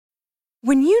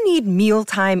When you need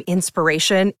mealtime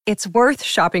inspiration, it's worth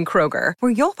shopping Kroger,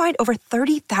 where you'll find over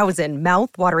 30,000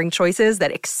 mouth-watering choices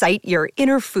that excite your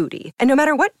inner foodie. And no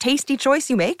matter what tasty choice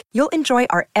you make, you'll enjoy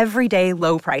our everyday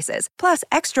low prices, plus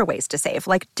extra ways to save,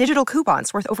 like digital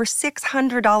coupons worth over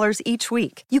 $600 each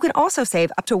week. You can also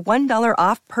save up to $1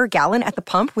 off per gallon at the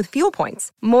pump with fuel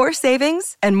points. More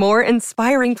savings and more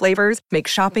inspiring flavors make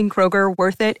shopping Kroger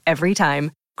worth it every time.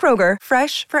 Kroger,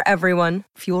 fresh for everyone.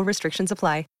 Fuel restrictions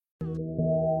apply.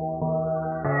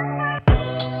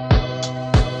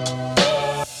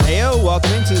 Heyo,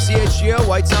 welcome into the CHGO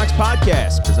White Sox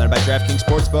podcast, presented by DraftKings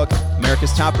Sportsbook,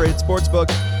 America's top-rated sportsbook.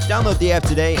 Download the app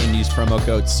today and use promo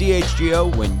code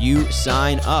CHGO when you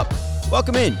sign up.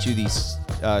 Welcome into the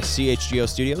CHGO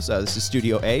studios. This is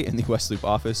Studio A in the West Loop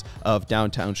office of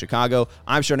downtown Chicago.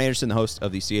 I'm Sean Anderson, the host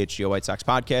of the CHGO White Sox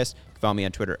podcast. You can follow me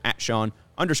on Twitter at Sean_W_Anderson,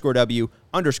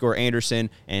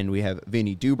 and we have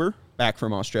Vinny Duber back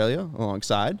from Australia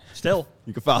alongside. Still.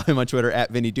 You can follow him on Twitter at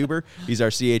Vinny Duber. He's our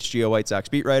CHGO White Sox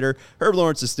beat writer. Herb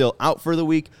Lawrence is still out for the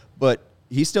week, but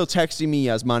he's still texting me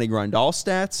Yasmani Grandal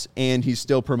stats, and he's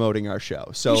still promoting our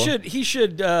show. So he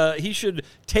should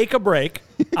take a break,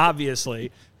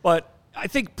 obviously, but I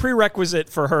think prerequisite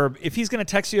for Herb, if he's going to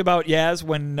text you about Yaz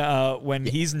when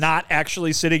he's not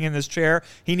actually sitting in this chair,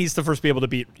 he needs to first be able to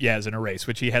beat Yaz in a race,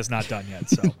 which he has not done yet.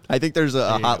 So I think there's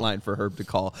a hotline for Herb to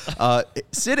call.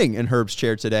 Sitting in Herb's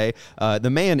chair today, the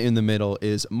man in the middle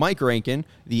is Mike Rankin,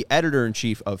 the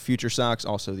editor-in-chief of Future Sox,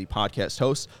 also the podcast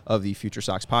host of the Future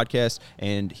Sox podcast,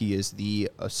 and he is the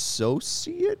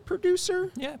associate producer?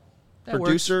 Yeah.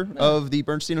 Producer of the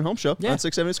Bernstein and Holmes show on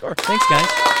 670 Score. Thanks, guys.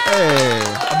 Hey,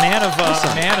 a man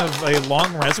of a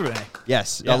long resume.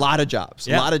 Yes, a lot of jobs,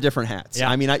 a lot of different hats. Yeah.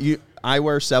 I mean, I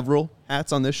wear several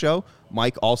hats on this show.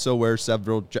 Mike also wears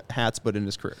several hats, but in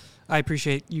his career. I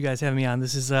appreciate you guys having me on.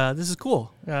 This is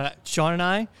cool. Sean and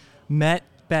I met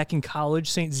back in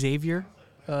college, St. Xavier.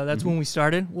 That's when we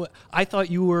started. I thought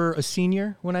you were a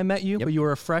senior when I met you, but you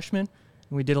were a freshman.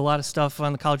 We did a lot of stuff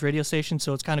on the college radio station,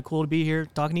 so it's kind of cool to be here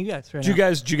talking to you guys right now.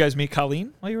 Did you guys meet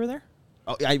Colleen while you were there?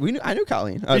 Oh, I knew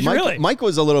Colleen. Did you really? Mike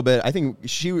was a little bit. I think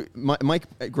Mike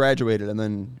graduated and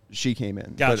then she came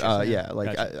in. Gotcha.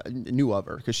 But I knew of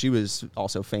her because she was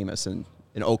also famous in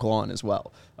Oak Lawn as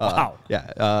well. Wow.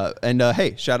 Yeah.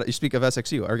 Hey, shout out! You speak of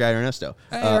SXU. Our guy Ernesto,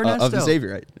 Ernesto. of the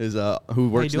Xavier, is who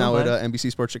works now bud? at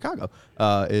NBC Sports Chicago.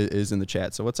 Is in the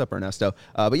chat. So what's up, Ernesto?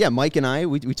 But yeah, Mike and I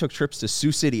we took trips to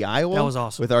Sioux City, Iowa. That was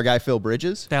awesome. With our guy Phil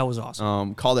Bridges. That was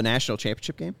awesome. Called a national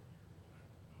championship game.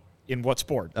 In what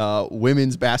sport?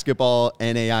 Women's basketball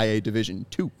NAIA Division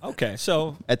II. Okay,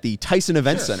 so at the Tyson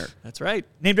Event Center. That's right.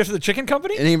 Named after the chicken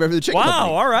company? Named after the chicken company.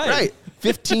 Wow, all right. Right.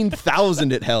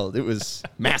 15,000 it held. It was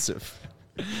massive.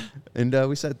 And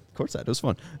we sat courtside. It was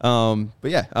fun. But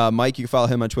yeah, Mike, you can follow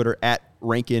him on Twitter at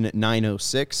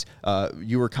Rankin906.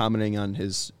 You were commenting on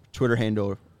his Twitter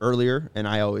handle earlier, and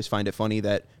I always find it funny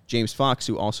that James Fox,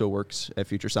 who also works at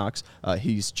Future Sox,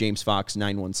 he's James Fox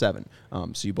 917.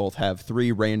 So you both have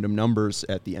 3 random numbers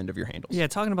at the end of your handles. Yeah,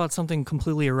 talking about something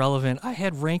completely irrelevant. I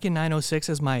had Rankin906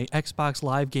 as my Xbox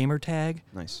Live gamer tag.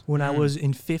 Nice. When I was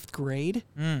in 5th grade,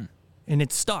 and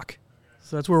it stuck.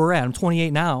 So that's where we're at. I'm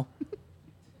 28 now.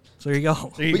 So there you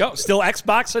go. There you go. Still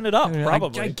Xboxing it up,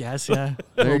 probably. I guess, yeah.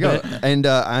 There you go. And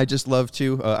I just love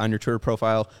to, on your Twitter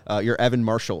profile, your Evan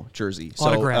Marshall jersey.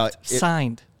 Autographed,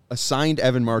 signed. A signed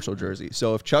Evan Marshall jersey.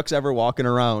 So if Chuck's ever walking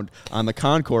around on the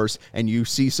concourse and you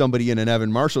see somebody in an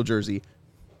Evan Marshall jersey,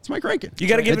 it's Mike Rankin. You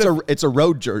got to give it's a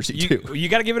road jersey too. You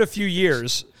got to give it a few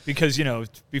years because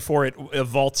before it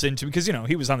vaults into because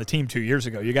he was on the team 2 years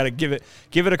ago. You got to give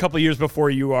it a couple of years before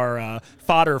you are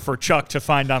fodder for Chuck to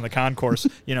find on the concourse.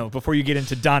 Before you get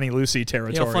into Donnie Lucy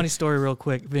territory. Funny story, real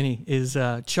quick, Vinny, is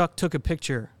Chuck took a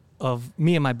picture of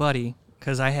me and my buddy.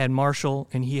 Because I had Marshall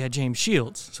and he had James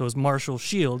Shields. So it was Marshall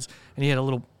Shields, and he had a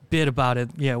little bit about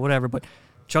it. Yeah, whatever. But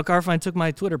Chuck Arfine took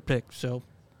my Twitter pic, so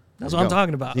that's what I'm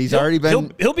talking about. He's already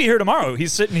been... He'll be here tomorrow.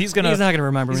 He's not going to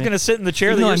remember. He's going to sit in the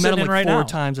chair that you're sitting in right now. I met him 4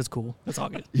 times. That's cool. That's all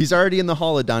good. He's already in the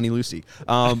hall of Donnie Lucy.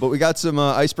 But we got some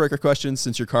icebreaker questions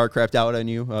since your car crapped out on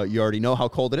you. You already know how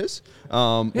cold it is.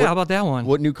 How about that one?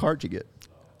 What new car did you get?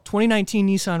 2019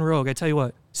 Nissan Rogue. I tell you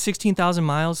what, 16,000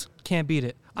 miles, can't beat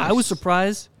it. Nice. I was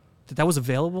surprised that was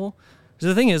available. So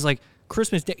the thing is,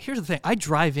 Christmas Day, here's the thing. I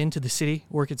drive into the city,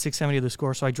 work at 670 of the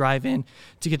Score, so I drive in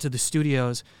to get to the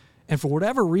studios. And for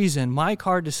whatever reason, my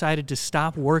car decided to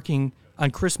stop working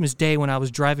on Christmas Day when I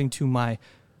was driving to my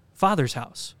father's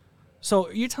house. So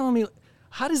you're telling me,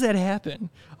 how does that happen?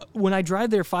 When I drive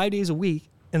there 5 days a week,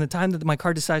 and the time that my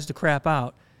car decides to crap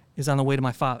out is on the way to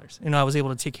my father's. I was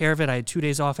able to take care of it. I had 2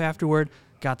 days off afterward,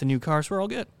 got the new car, so we're all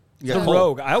good. You The got Colt.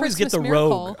 Rogue. I always get Christmas the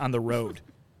Miracle. Rogue on the road.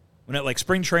 When at like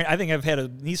spring train, I think I've had a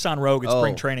Nissan Rogue at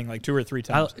spring training like 2 or 3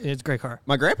 times. It's a great car.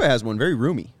 My grandpa has one, very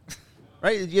roomy.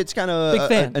 Right? It's kind of Big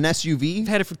fan. an SUV. I've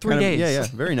had it for 3 Kind of- days. Yeah,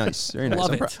 very nice. Very nice. Love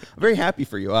I'm it. I'm very happy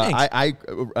for you.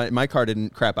 Thanks. My car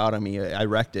didn't crap out on me. I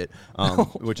wrecked it,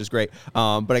 which is great.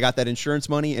 But I got that insurance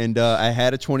money, and I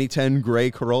had a 2010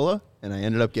 gray Corolla, and I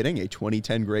ended up getting a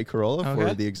 2010 gray Corolla for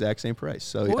Okay. the exact same price.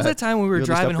 So What was that time when we were you'll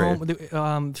just driving upgrade.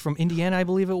 home from Indiana, I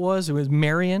believe it was? It was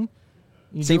Marion.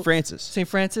 St. Francis. St.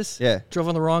 Francis? Yeah. Drove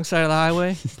on the wrong side of the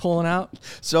highway, pulling out.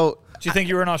 So Do you think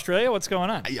you were in Australia? What's going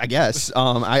on? I guess.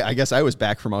 I guess I was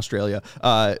back from Australia.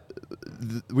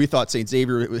 We thought St.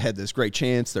 Xavier had this great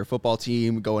chance. Their football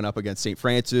team going up against St.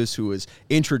 Francis, who was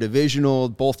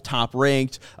intradivisional, both top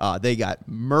ranked. They got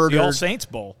murdered. The All Saints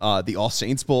Bowl. The All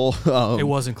Saints Bowl. It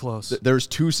wasn't close. There's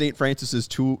 2 St. Francis's,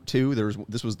 two.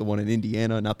 This was the one in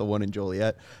Indiana, not the one in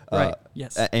Joliet. Right.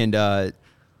 Yes.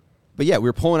 But yeah, we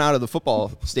were pulling out of the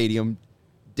football stadium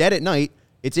dead at night.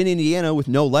 It's in Indiana with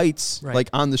no lights, Right. like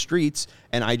on the streets,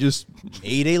 and I just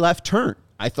made a left turn.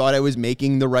 I thought I was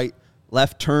making the right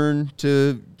left turn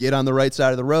to get on the right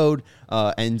side of the road.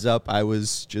 Ends up I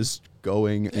was just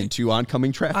going into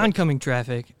oncoming traffic. Oncoming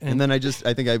traffic. And then I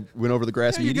think I went over the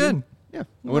grass Yeah, you're median. good. Yeah,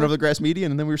 I went over the grass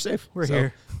median, and then we were safe. We're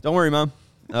here. Don't worry, Mom.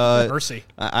 Mercy.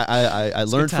 I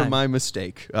learned time. from my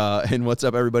mistake. And what's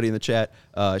up, everybody in the chat?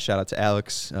 Shout out to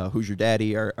Alex, who's your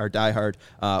daddy, our diehard.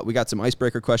 We got some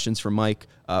icebreaker questions from Mike.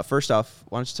 First off,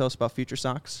 why don't you tell us about Future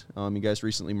Socks? You guys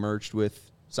recently merged with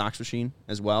Socks Machine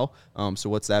as well. So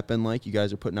what's that been like? You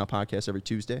guys are putting out podcasts every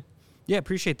Tuesday. Yeah,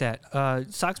 appreciate that.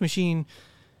 Socks Machine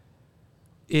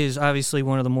is obviously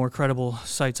one of the more credible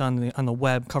sites on the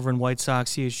web, covering White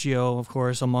Sox, CHGO, of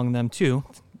course, among them too.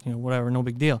 You know, whatever, no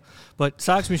big deal. But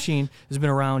Socks Machine has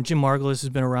been around. Jim Margulis has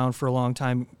been around for a long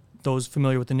time. Those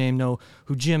familiar with the name know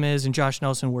who Jim is, and Josh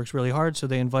Nelson works really hard, so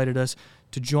they invited us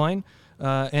to join.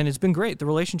 And it's been great. The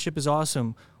relationship is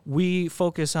awesome. We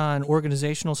focus on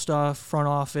organizational stuff, front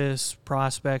office,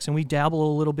 prospects, and we dabble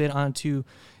a little bit onto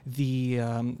the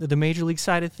major league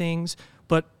side of things.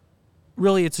 But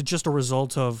really, it's just a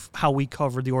result of how we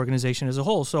cover the organization as a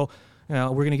whole. So we're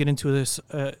going to get into this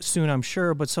soon, I'm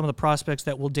sure, but some of the prospects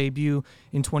that will debut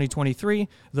in 2023,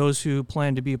 those who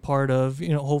plan to be a part of,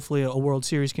 hopefully a World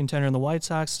Series contender in the White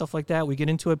Sox, stuff like that, we get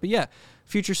into it. But yeah,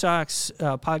 Future Sox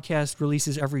podcast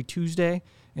releases every Tuesday,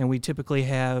 and we typically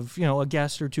have, a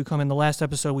guest or two come in. The last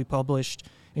episode we published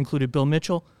included Bill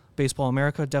Mitchell, Baseball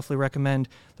America. Definitely recommend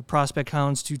the Prospect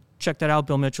Hounds to check that out.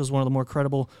 Bill Mitchell is one of the more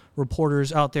credible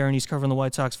reporters out there, and he's covering the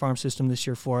White Sox farm system this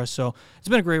year for us. So it's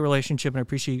been a great relationship, and I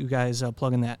appreciate you guys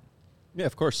plugging that. Yeah,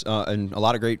 of course. And a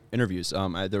lot of great interviews.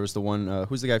 There was the one,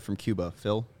 who's the guy from Cuba?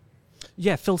 Phil?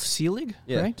 Yeah, Phil Seelig,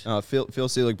 Yeah, right? Phil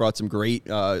Seelig brought some great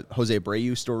Jose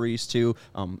Abreu stories too.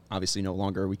 Obviously, no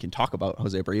longer we can talk about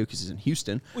Jose Abreu because he's in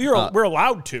Houston. We're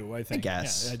allowed to, I think. I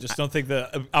guess. Yeah, I just don't think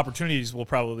the opportunities will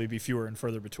probably be fewer and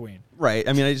further between. Right.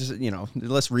 I mean, I just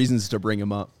less reasons to bring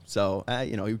him up. So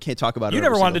you can't talk about it. You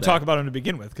every never wanted to single day. talk about him to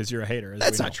begin with because you're a hater.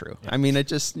 That's not true. Yeah. I mean, it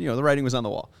just the writing was on the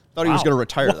wall. Thought he was Wow. going to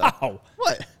retire. Wow. Though.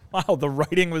 What? Wow, the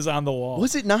writing was on the wall.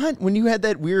 Was it not when you had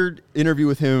that weird interview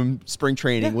with him spring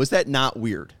training? Yeah. Was that not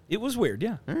weird? It was weird,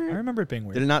 yeah. All right. I remember it being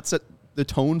weird. Did it not set the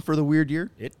tone for the weird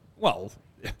year?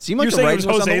 Seemed like you're the saying it writing was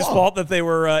was on the Jose's wall. fault that they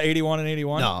were 81 and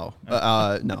 81? No,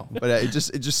 no. But it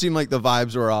just seemed like the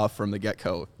vibes were off from the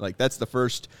get-go. Like that's the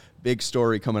first big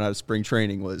story coming out of spring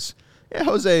training was,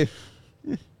 Jose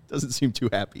doesn't seem too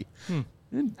happy.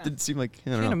 It didn't seem like I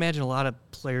I don't can't know. imagine a lot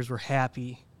of players were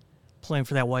happy playing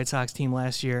for that White Sox team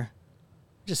last year.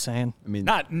 Just saying. I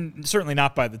mean, Certainly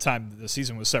not by the time the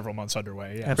season was several months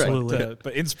underway. Yeah. Absolutely.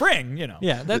 But in spring,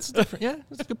 Yeah, that's different. Yeah,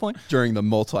 that's a good point. during the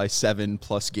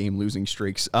multi-7+ game losing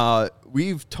streaks.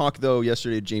 We've talked, though,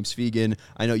 yesterday to James Fegan.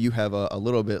 I know you have a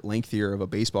little bit lengthier of a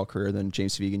baseball career than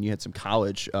James Fegan. You had some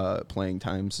college playing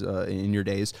times in your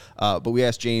days. But we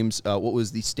asked James what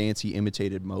was the stance he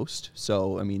imitated most.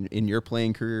 So, I mean, in your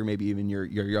playing career, maybe even your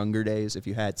younger days, if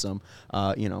you had some,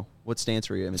 what stance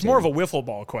were you imitating? it's more of a wiffle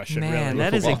ball question, Man, really.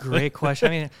 that is a great question.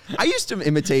 I mean, I used to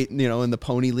imitate, in the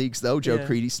pony leagues, though, Joe Yeah.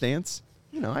 Creedy stance.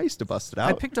 I used to bust it out.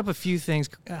 I picked up a few things.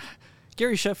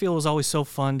 Gary Sheffield was always so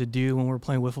fun to do when we were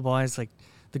playing wiffle ball. It's like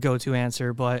the go-to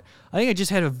answer. But I think I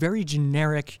just had a very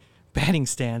generic batting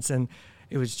stance, and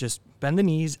it was just bend the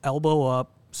knees, elbow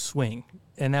up, swing,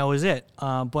 and that was it.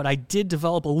 But I did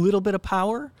develop a little bit of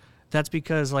power. That's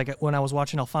because, like, when I was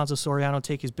watching Alfonso Soriano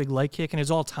take his big leg kick, and it's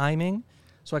all timing,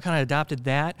 so I kind of adopted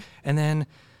that. And then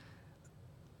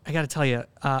I got to tell you,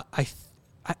 I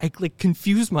like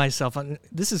confused myself.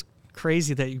 This is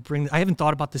crazy that you bring. I haven't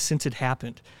thought about this since it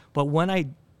happened, but when I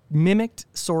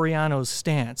mimicked Soriano's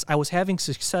stance. I was having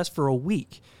success for a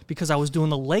week because I was doing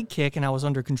the leg kick and I was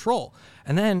under control.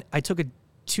 And then I took a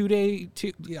 2-day,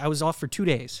 I was off for 2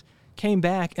 days. Came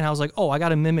back and I was like, oh, I got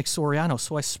to mimic Soriano.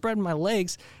 So I spread my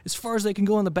legs as far as they can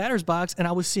go in the batter's box, and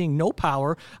I was seeing no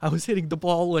power. I was hitting the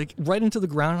ball like right into the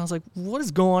ground. And I was like, what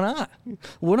is going on?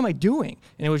 What am I doing?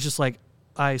 And it was just like,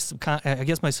 I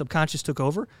guess my subconscious took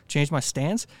over, changed my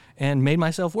stance, and made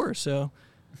myself worse. So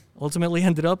ultimately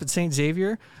ended up at St.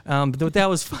 Xavier. But that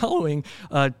was following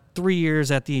 3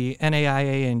 years at the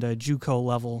NAIA and JUCO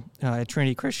level at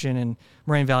Trinity Christian in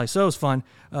Moraine Valley. So it was fun.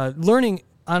 Learning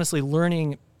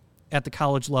at the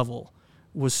college level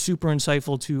was super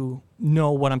insightful to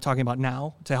know what I'm talking about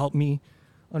now, to help me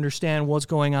understand what's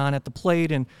going on at the plate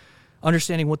and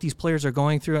understanding what these players are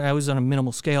going through. I was on a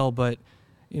minimal scale, but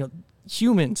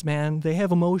humans, man, they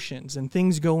have emotions and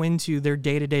things go into their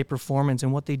day-to-day performance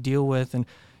and what they deal with. And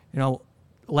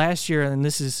last year, and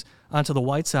this is onto the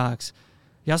White Sox,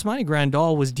 Yasmani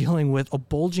Grandal was dealing with a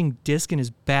bulging disc in his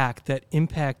back that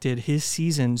impacted his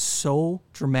season so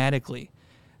dramatically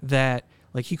that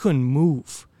he couldn't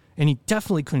move, and he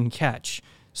definitely couldn't catch.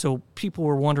 So people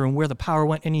were wondering where the power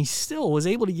went, and he still was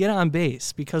able to get on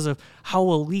base because of how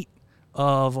elite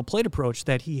of a plate approach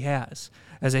that he has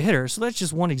as a hitter. So that's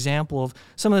just one example of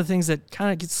some of the things that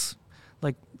kind of gets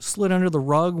slid under the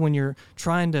rug when you're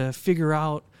trying to figure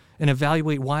out and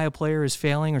evaluate why a player is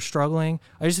failing or struggling.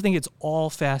 I just think it's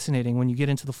all fascinating when you get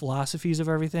into the philosophies of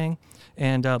everything.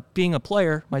 And being a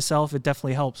player myself, it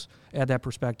definitely helps add that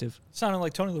perspective. Sounded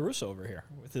like Tony La Russa over here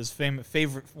with his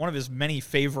favorite. One of his many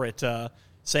favorite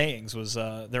sayings was,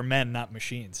 "They're men, not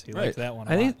machines." He liked that one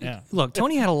a lot. Yeah. Look,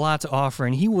 Tony had a lot to offer,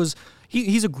 and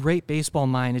he's a great baseball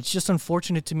mind. It's just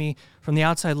unfortunate to me from the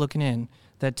outside looking in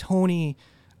that Tony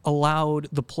allowed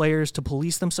the players to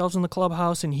police themselves in the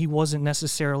clubhouse, and he wasn't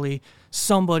necessarily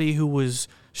somebody who was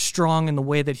strong in the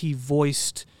way that he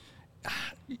voiced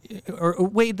or a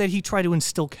way that he tried to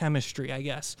instill chemistry, I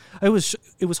guess. It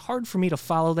was hard for me to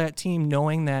follow that team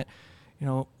knowing that,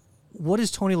 what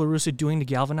is Tony La Russa doing to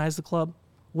galvanize the club?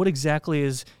 What exactly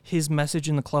is his message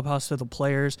in the clubhouse to the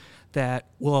players that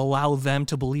will allow them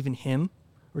to believe in him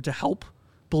or to help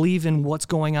believe in what's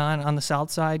going on the South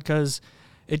Side? Because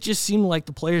it just seemed like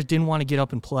the players didn't want to get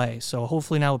up and play. So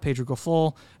hopefully now with Pedro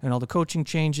Grifol and all the coaching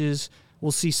changes,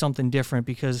 we'll see something different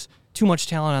because too much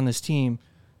talent on this team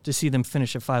to see them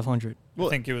finish at 500. I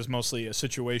think it was mostly a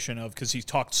situation of, because he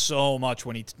talked so much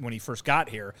when he first got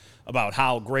here about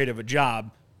how great of a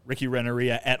job Ricky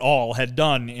Renneria et al. Had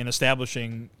done in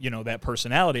establishing, that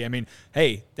personality. I mean,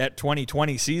 hey, that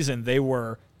 2020 season, they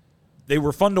were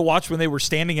fun to watch when they were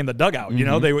standing in the dugout.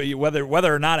 They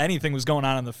whether or not anything was going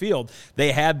on in the field,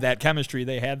 they had that chemistry,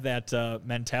 they had that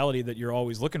mentality that you're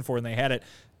always looking for, and they had it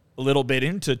a little bit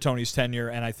into Tony's tenure.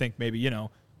 And I think maybe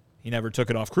he never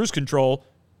took it off cruise control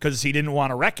because he didn't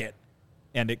want to wreck it,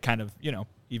 and it kind of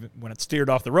even when it steered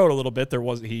off the road a little bit,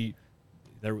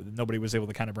 nobody was able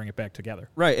to kind of bring it back together.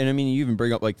 Right, and I mean, you even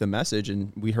bring up the message,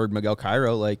 and we heard Miguel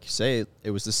Cairo say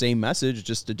it was the same message,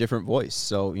 just a different voice.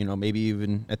 So maybe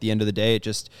even at the end of the day, I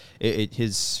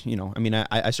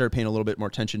started paying a little bit more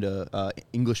attention to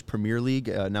English Premier League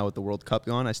now with the World Cup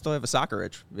gone. I still have a soccer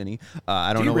itch, Vinny.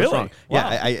 I don't know what's wrong. Wow.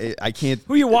 Yeah, I can't.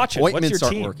 Who are you watching? Appointments What's your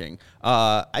aren't team? working.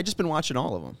 I just been watching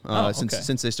all of them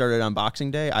since they started on Boxing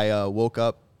Day. I woke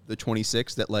up the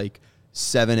 26th at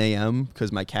 7 a.m.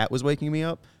 because my cat was waking me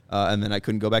up, and then I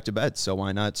couldn't go back to bed. So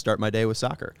why not start my day with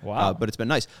soccer? Wow! But it's been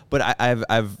nice. But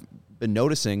I've been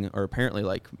noticing, or apparently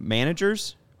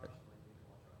managers.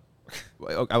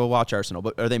 I will watch Arsenal,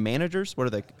 but are they managers? What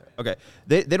are they? Okay,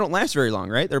 they don't last very long,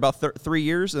 right? They're about 3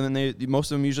 years, and then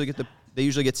most of them usually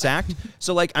get sacked.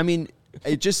 So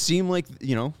it just seemed like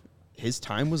his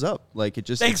time was up. It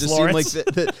just Thanks, seemed like Lawrence.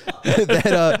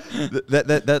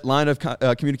 that line of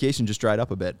communication just dried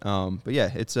up a bit. But yeah,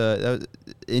 it's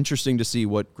interesting to see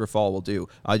what Grifol will do.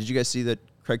 Did you guys see that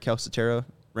Craig Calcaterra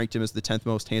ranked him as the 10th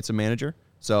most handsome manager?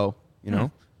 So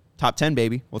top 10,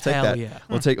 baby. We'll take that. Yeah.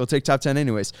 We'll take top 10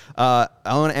 anyways. I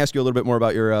want to ask you a little bit more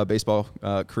about your baseball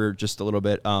career, just a little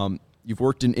bit. You've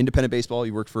worked in independent baseball.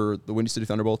 You worked for the Windy City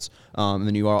Thunderbolts, and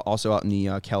then you are also out in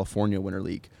the California Winter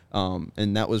League.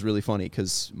 And that was really funny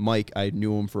because Mike, I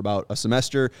knew him for about a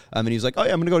semester, and he was like, "Oh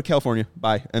yeah, I'm gonna go to California.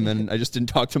 Bye." And then I just didn't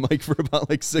talk to Mike for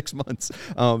about 6 months.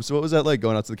 So what was that like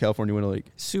going out to the California Winter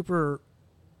League? Super.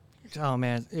 Oh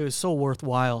man, it was so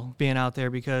worthwhile being out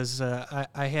there because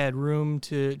I had room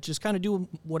to just kind of do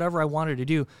whatever I wanted to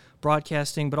do,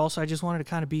 broadcasting, but also I just wanted to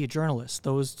kind of be a journalist.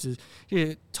 Those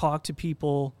to talk to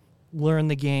people, learn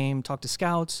the game, talk to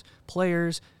scouts,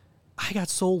 players. I got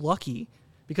so lucky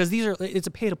because it's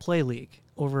a pay-to-play league.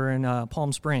 over in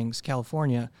Palm Springs,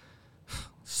 California.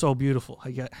 So beautiful.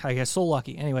 I got so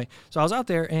lucky. Anyway, so I was out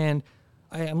there, and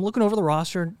I'm looking over the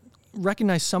roster,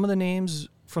 recognized some of the names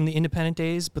from the independent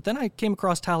days, but then I came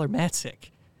across Tyler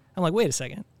Matzik. I'm like, wait a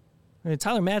second.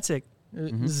 Tyler Matzik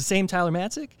is the same Tyler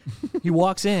Matzik? He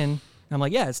walks in, and I'm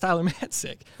like, yeah, it's Tyler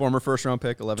Matzik. Former first-round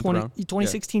pick, 11th round.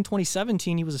 2016,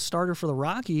 2017, he was a starter for the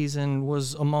Rockies and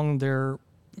was among their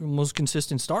most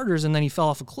consistent starters, and then he fell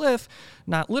off a cliff,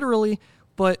 not literally,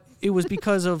 but it was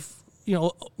because of a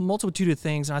multitude of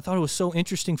things, and I thought it was so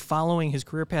interesting following his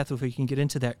career path, if we can get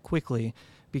into that quickly,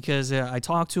 because I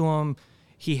talked to him.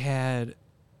 He had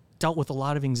dealt with a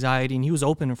lot of anxiety, and he was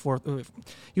open and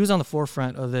he was on the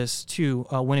forefront of this too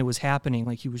when it was happening.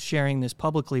 Like, he was sharing this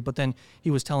publicly, but then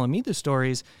he was telling me the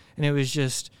stories, and it was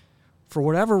just, for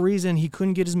whatever reason, he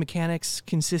couldn't get his mechanics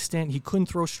consistent. He couldn't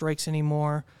throw strikes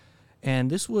anymore,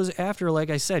 and this was after, like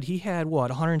I said, he had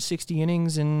 160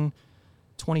 innings in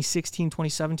 2016,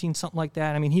 2017, something like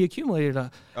that. I mean, he accumulated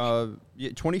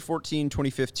 2014,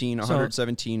 2015,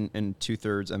 117 and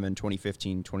 2/3, and then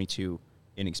 2015, 22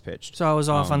 innings pitched. So I was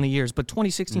off on the years, but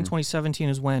 2016, 2017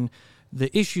 is when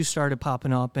the issues started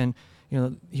popping up, and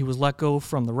he was let go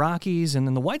from the Rockies, and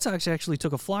then the White Sox actually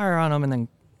took a flyer on him and then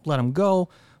let him go.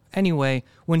 Anyway,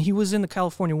 when he was in the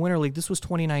California Winter League, this was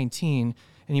 2019,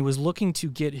 and he was looking to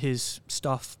get his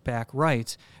stuff back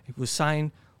right. He was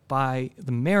signed by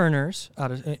the Mariners.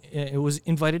 It was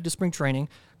invited to spring training,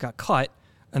 got cut,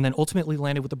 and then ultimately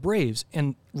landed with the Braves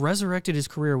and resurrected his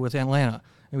career with Atlanta.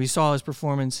 And we saw his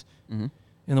performance in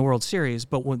the World Series.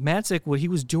 But with Matzik, what he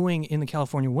was doing in the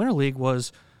California Winter League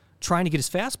was trying to get his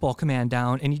fastball command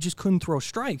down, and he just couldn't throw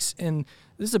strikes. And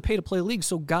this is a pay-to-play league,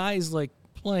 so guys like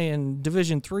playing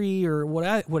Division III or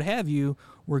what have you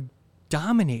were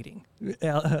dominating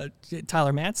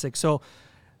Tyler Matzik. So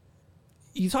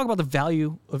you talk about the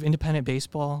value of independent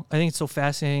baseball. I think it's so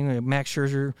fascinating. Max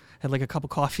Scherzer had like a cup of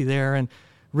coffee there, and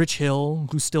Rich Hill,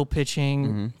 who's still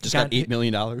pitching, just got $8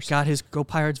 million. Got his Go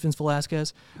Pirates, Vince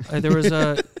Velasquez. There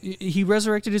was he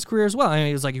resurrected his career as well. I mean,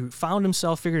 it was like he found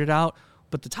himself, figured it out.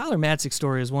 But the Tyler Matzik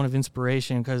story is one of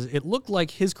inspiration, because it looked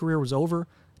like his career was over.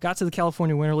 Got to the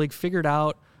California Winter League, figured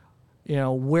out,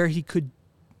 where he could,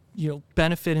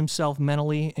 benefit himself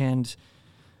mentally, and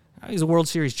he's a World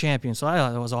Series champion. So I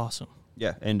thought that was awesome.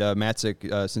 Yeah, and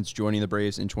Matzik, since joining the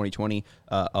Braves in 2020,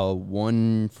 a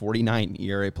 1.49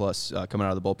 ERA plus coming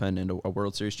out of the bullpen, and a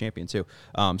World Series champion too.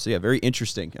 So yeah, very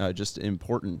interesting, just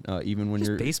important, even when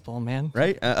you're baseball, man.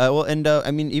 Right.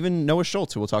 I mean, even Noah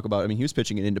Schultz, who we'll talk about. I mean, he was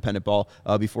pitching an independent ball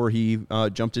before he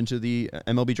jumped into the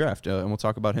MLB draft, and we'll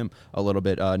talk about him a little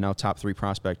bit. Now top 3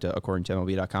 prospect according to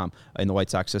MLB.com in the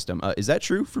White Sox system. Is that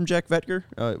true from Jack Vetger?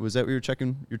 Was that what you were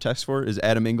checking your text for? Is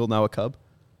Adam Engel now a Cub?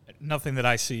 Nothing that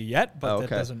I see yet, but that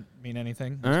doesn't mean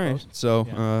anything. All right, so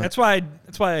that's why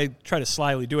I try to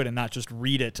slyly do it and not just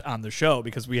read it on the show,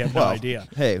 because we have no idea.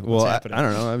 Hey, well, I don't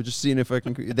know. I was just seeing if I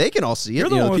can. They can all see it. You're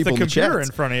the one with the people computer in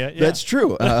in front of you. Yeah. That's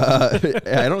true.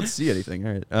 I don't see anything.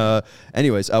 All right.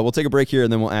 Anyways, we'll take a break here,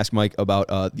 and then we'll ask Mike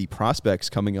about the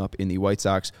prospects coming up in the White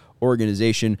Sox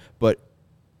organization. But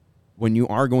when you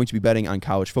are going to be betting on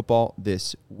college football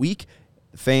this week,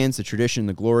 the fans, the tradition,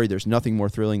 the glory, there's nothing more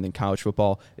thrilling than college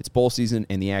football. It's bowl season,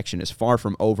 and the action is far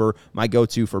from over. My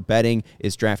go-to for betting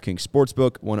is DraftKings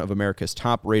Sportsbook, one of America's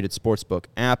top-rated sportsbook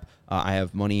app. I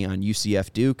have money on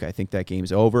UCF Duke. I think that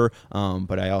game's over,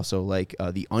 but I also like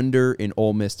the under in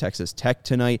Ole Miss Texas Tech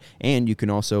tonight, and you can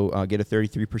also get a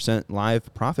 33%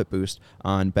 live profit boost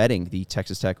on betting the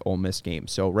Texas Tech Ole Miss game.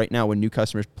 So right now, when new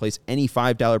customers place any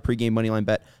 $5 pregame moneyline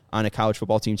bet on a college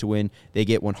football team to win, they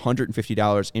get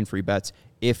 $150 in free bets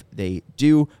if they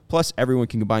do. Plus, everyone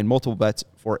can combine multiple bets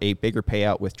for a bigger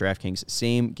payout with DraftKings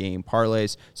same-game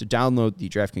parlays. So download the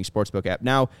DraftKings Sportsbook app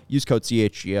now. Use code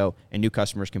CHGO, and new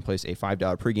customers can place a $5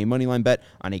 pregame moneyline bet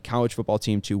on a college football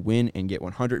team to win and get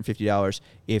 $150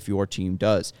 if your team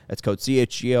does. That's code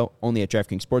CHGO, only at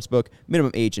DraftKings Sportsbook.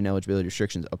 Minimum age and eligibility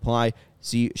restrictions apply.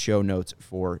 See show notes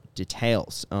for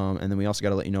details. And then we also got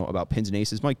to let you know about Pins and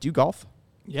Aces. Mike, do you golf?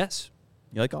 Yes.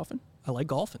 You like golfing? I like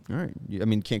golfing. All right. I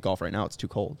mean, you can't golf right now. It's too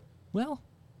cold. Well,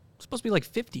 it's supposed to be like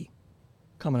 50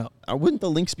 coming up. Wouldn't the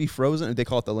links be frozen? They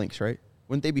call it the links, right?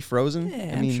 Wouldn't they be frozen?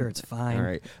 Yeah, I'm sure it's fine. All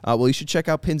right. Well, you should check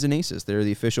out Pins and Aces. They're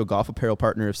the official golf apparel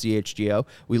partner of CHGO.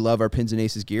 We love our Pins and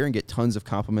Aces gear and get tons of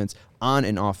compliments on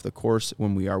and off the course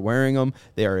when we are wearing them.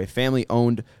 They are a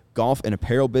family-owned golf and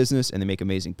apparel business, and they make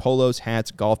amazing polos, hats,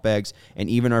 golf bags, and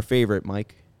even our favorite,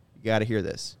 Mike, you got to hear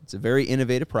this. It's a very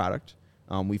innovative product.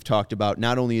 We've talked about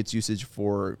not only its usage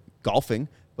for golfing,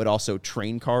 but also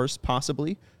train cars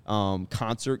possibly,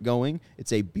 concert going.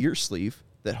 It's a beer sleeve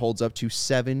that holds up to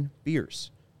 7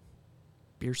 beers.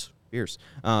 Beers? beers.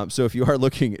 So if you are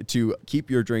looking to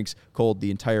keep your drinks cold the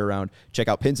entire round, check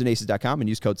out pinsandaces.com and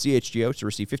use code CHGO to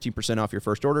receive 15% off your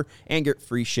first order and get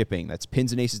free shipping. That's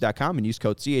pinsandaces.com and use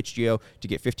code CHGO to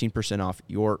get 15% off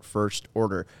your first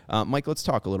order. Mike, let's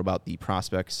talk a little about the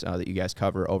prospects that you guys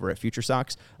cover over at Future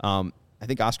Sox. I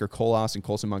think Oscar Colas and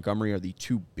Colson Montgomery are the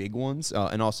two big ones,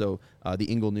 and also the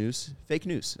Ingle News, fake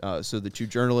news. So the two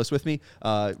journalists with me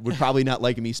would probably not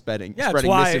like me spreading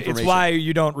misinformation. It's why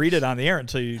you don't read it on the air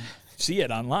until you see it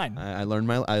online. I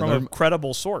learned a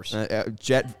credible source.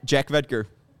 Jack Vedker,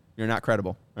 you're not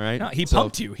credible. All right, no, he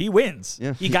pumped you. He wins.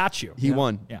 Yeah, he got you. He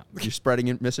won. Yeah, you're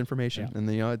spreading misinformation, and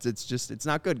it's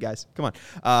not good, guys. Come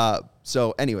on.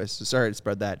 So, anyways, sorry to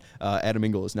spread that. Adam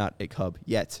Engel is not a Cub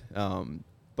yet.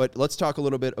 But let's talk a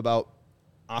little bit about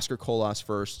Oscar Colas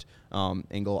first.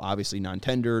 Engel obviously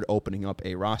non-tendered, opening up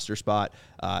a roster spot.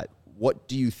 What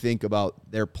do you think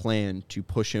about their plan to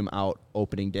push him out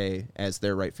opening day as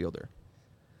their right fielder?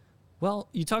 Well,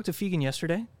 you talked to Fegan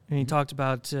yesterday, and he talked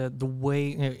about the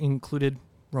way included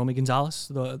Romy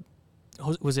Gonzalez.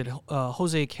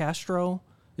 Jose Castro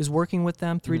is working with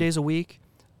them 3 days a week.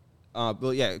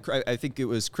 Well, yeah, I think it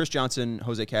was Chris Johnson,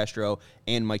 Jose Castro,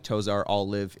 and Mike Tozar all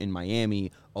live in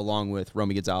Miami, along with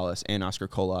Romy Gonzalez and Oscar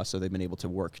Colas, so they've been able to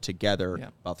work together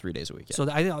about 3 days a week. Yeah. So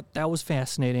I thought that was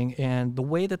fascinating, and the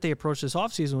way that they approached this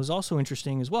offseason was also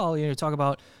interesting as well. Talk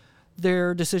about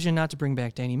their decision not to bring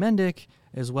back Danny Mendick,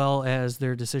 as well as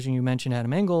their decision, you mentioned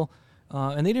Adam Engel,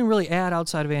 and they didn't really add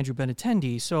outside of Andrew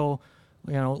Benintendi. So,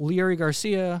 Leury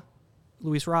Garcia,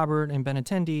 Luis Robert, and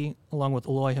Benintendi, along with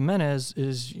Eloy Jimenez,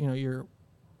 is your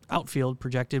outfield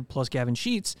projected plus Gavin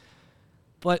Sheets.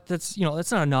 But that's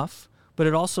not enough. But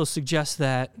it also suggests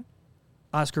that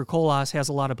Oscar Colas has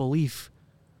a lot of belief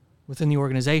within the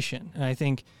organization. And I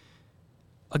think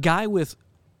a guy with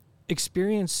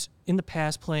experience in the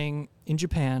past playing in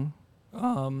Japan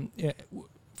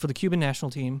for the Cuban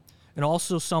national team, and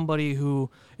also somebody who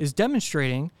is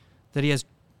demonstrating that he has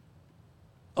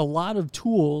a lot of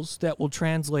tools that will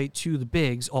translate to the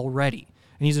bigs already.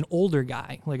 And he's an older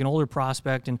guy, like an older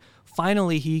prospect, and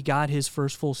finally he got his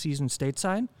first full season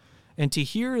stateside. And to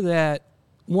hear that,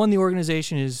 one, the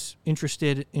organization is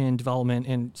interested in development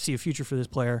and see a future for this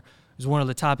player, is one of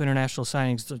the top international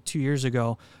signings 2 years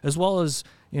ago, as well as,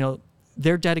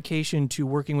 their dedication to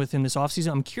working with him this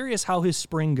offseason. I'm curious how his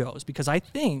spring goes, because I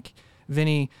think,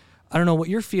 Vinny, I don't know what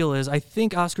your feel is, I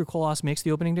think Oscar Colas makes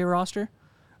the opening day roster.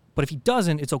 But if he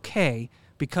doesn't, it's okay,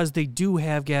 because they do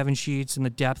have Gavin Sheets and the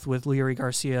depth with Leury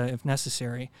Garcia if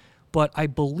necessary. But I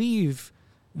believe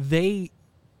they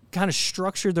kind of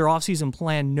structured their offseason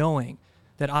plan knowing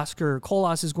that Oscar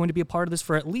Colas is going to be a part of this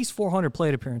for at least 400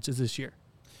 plate appearances this year.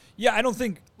 Yeah,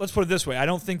 let's put it this way, I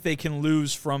don't think they can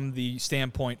lose from the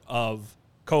standpoint of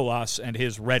Colas and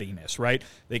his readiness, right?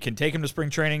 They can take him to spring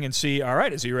training and see, all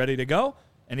right, is he ready to go?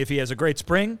 And if he has a great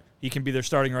spring, he can be their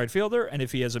starting right fielder. And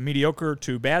if he has a mediocre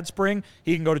to bad spring,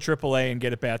 he can go to AAA and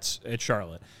get at bats at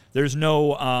Charlotte. There's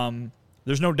no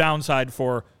downside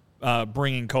for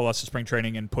bringing Colas to spring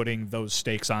training and putting those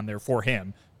stakes on there for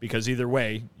him, because either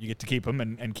way, you get to keep him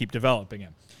and keep developing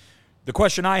him. The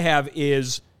question I have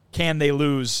is, can they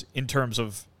lose in terms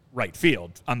of right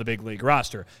field on the big league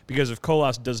roster? Because if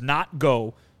Colas does not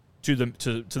go to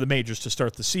the majors to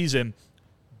start the season,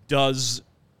 does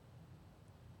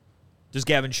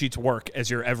Gavin Sheets work as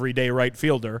your everyday right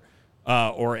fielder,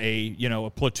 or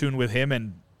a platoon with him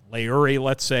and Leury,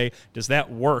 let's say? Does that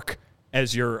work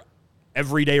as your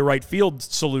everyday right field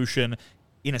solution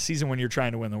in a season when you're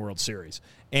trying to win the World Series?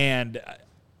 And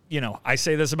I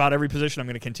say this about every position. I'm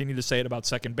going to continue to say it about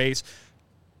second base.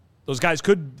 Those guys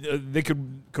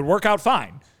could work out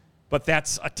fine, but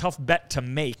that's a tough bet to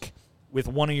make with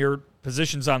one of your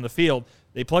positions on the field.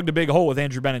 They plugged a big hole with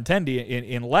Andrew Benintendi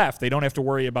in left. They don't have to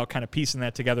worry about kind of piecing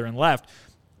that together in left,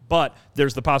 but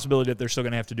there's the possibility that they're still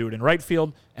going to have to do it in right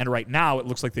field, and right now it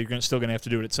looks like they're still going to have to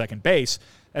do it at second base.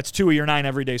 That's 2 of your 9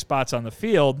 everyday spots on the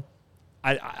field.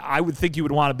 I would think you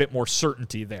would want a bit more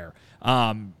certainty there.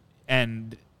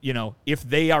 And if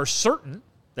they are certain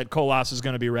that Colas is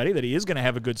going to be ready, that he is going to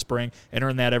have a good spring and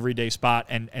earn that everyday spot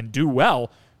and do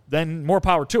well, then more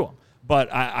power to him.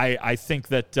 But I think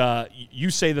that you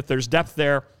say that there's depth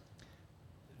there.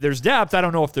 There's depth. I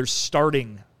don't know if there's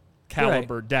starting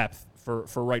caliber depth for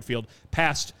right field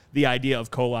past the idea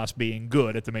of Colas being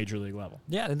good at the major league level.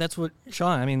 Yeah, and that's what,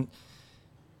 Sean,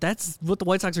 that's what the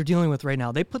White Sox are dealing with right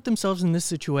now. They put themselves in this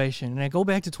situation, and I go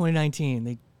back to 2019.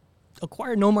 They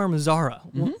acquired Nomar Mazara.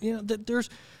 Mm-hmm. Well,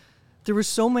 there were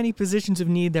so many positions of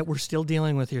need that we're still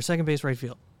dealing with here. Second base, right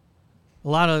field. A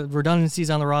lot of redundancies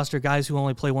on the roster, guys who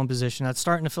only play one position. That's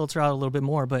starting to filter out a little bit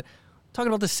more, but talking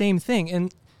about the same thing.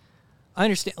 And I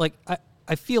understand. Like,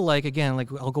 I feel like, again, like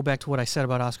I'll go back to what I said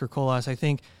about Oscar Colas. I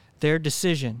think their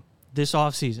decision this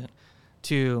offseason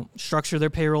to structure their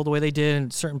payroll the way they did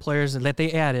and certain players that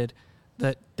they added,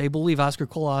 that they believe Oscar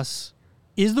Colas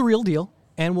is the real deal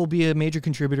and will be a major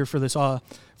contributor for this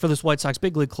White Sox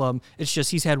big league club. It's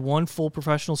just he's had one full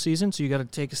professional season, so you got to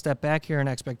take a step back here in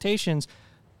expectations.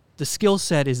 The skill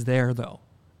set is there, though.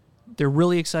 They're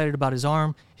really excited about his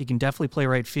arm. He can definitely play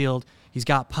right field. He's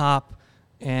got pop,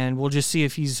 and we'll just see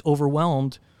if he's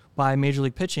overwhelmed by major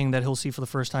league pitching that he'll see for the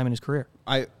first time in his career.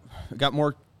 I got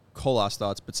more Colas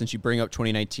thoughts, but since you bring up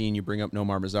 2019, you bring up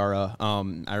Nomar Mazara.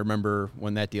 I remember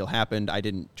when that deal happened, I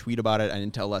didn't tweet about it. I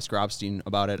didn't tell Les Grobstein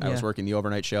about it. Yeah. I was working the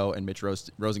overnight show, and Mitch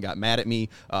Rosen got mad at me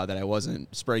that I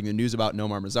wasn't spreading the news about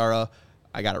Nomar Mazara.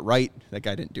 I got it right. That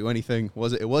guy didn't do anything.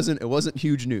 It wasn't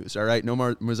huge news. All right,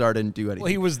 Nomar Mazara didn't do anything. Well,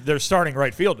 he was their starting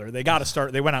right fielder. They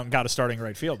went out and got a starting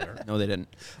right fielder. No, they didn't.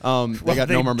 They got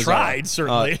Nomar Mazara. Tried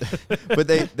certainly, but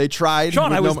they tried.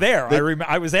 Sean, I was there.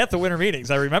 I was at the winter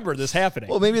meetings. I remember this happening.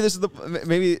 Well, maybe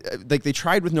they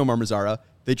tried with Nomar Mazara.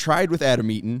 They tried with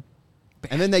Adam Eaton,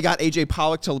 and then they got AJ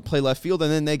Pollock to play left field, and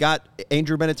then they got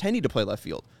Andrew Benintendi to play left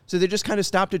field. So they just kind of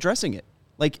stopped addressing it.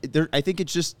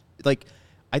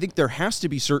 I think there has to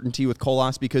be certainty with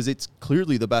Colas because it's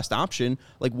clearly the best option.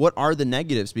 Like, what are the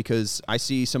negatives? Because I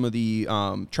see some of the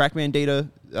TrackMan data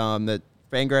that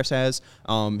Fangraphs has.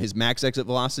 His max exit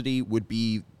velocity would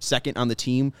be second on the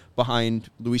team behind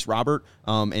Luis Robert,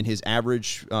 and his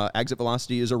average exit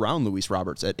velocity is around Luis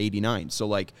Robert's at 89. So,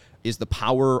 like, is the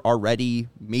power already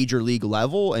major league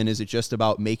level, and is it just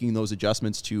about making those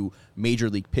adjustments to major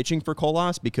league pitching for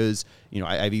Colas? Because,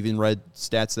 I've even read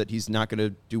stats that he's not going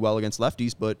to do well against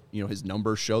lefties, but, his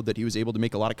numbers showed that he was able to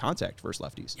make a lot of contact versus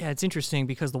lefties. Yeah, it's interesting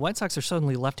because the White Sox are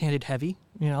suddenly left-handed heavy,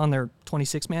 on their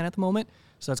 26 man at the moment.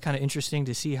 So that's kind of interesting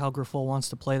to see how Grifol wants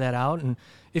to play that out. And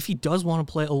if he does want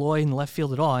to play Eloy in left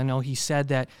field at all, I know he said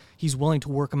that he's willing to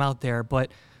work him out there.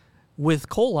 But with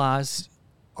Colas,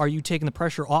 are you taking the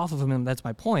pressure off of him? And that's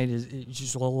my point, is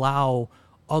just allow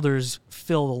others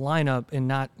fill the lineup and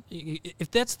not – if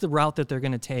that's the route that they're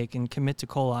going to take and commit to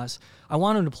Colas, I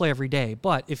want him to play every day.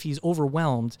 But if he's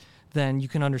overwhelmed, then you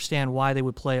can understand why they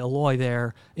would play Eloy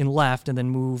there in left and then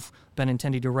move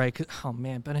Benintendi to right. Oh,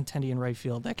 man, Benintendi in right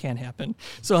field, that can't happen.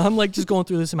 So I'm just going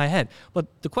through this in my head. But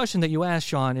the question that you asked,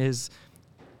 Sean, is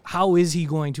how is he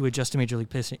going to adjust to Major League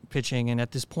pitching? And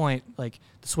at this point, the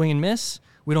swing and miss,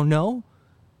 we don't know.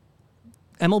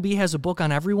 MLB has a book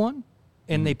on everyone,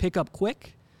 and they pick up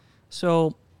quick.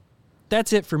 So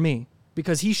that's it for me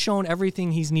because he's shown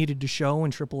everything he's needed to show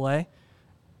in AAA.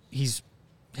 He's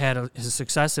had his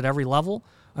success at every level.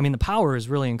 I mean, the power is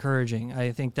really encouraging.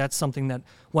 I think that's something that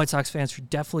White Sox fans should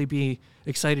definitely be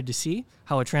excited to see,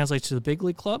 how it translates to the big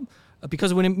league club.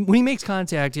 Because when he makes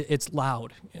contact, it's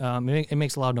loud. It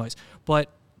makes a loud noise. But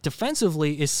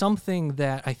defensively is something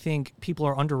that I think people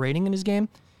are underrating in his game.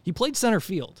 He played center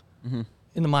field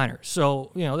in the minors.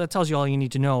 So, that tells you all you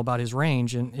need to know about his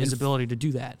range and his ability to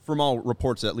do that. From all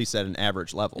reports, at least at an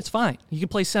average level. It's fine. You can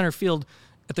play center field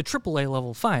at the AAA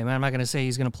level, fine. I'm not going to say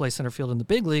he's going to play center field in the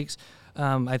big leagues.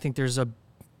 I think there's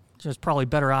probably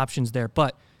better options there.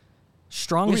 But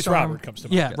strongest Luis Robert comes to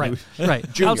mind. Yeah,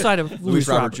 right. Outside of Luis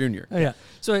Robert Jr. Yeah.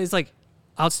 So it's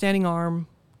outstanding arm,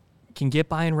 can get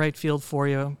by in right field for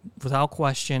you without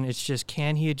question. It's just,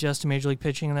 can he adjust to Major League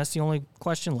pitching? And that's the only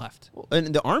question left. Well,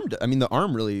 and the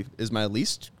arm really is my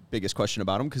least biggest question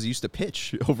about him because he used to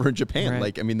pitch over in Japan.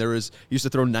 Right. He used to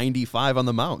throw 95 on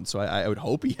the mound. So I would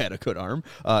hope he had a good arm,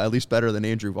 at least better than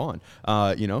Andrew Vaughn.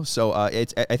 So I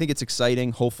think it's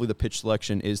exciting. Hopefully the pitch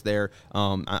selection is there.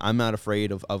 I'm not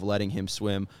afraid of letting him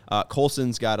swim.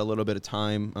 Colson's got a little bit of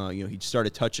time. He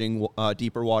started touching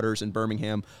deeper waters in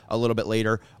Birmingham a little bit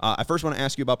later. I first want to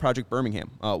ask you about Project Birmingham.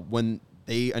 When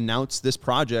they announced this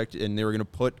project and they were going to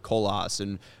put Colas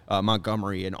and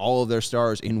Montgomery and all of their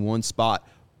stars in one spot,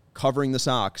 covering the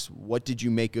Sox, what did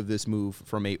you make of this move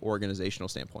from a organizational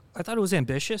standpoint? I thought it was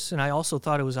ambitious, and I also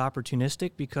thought it was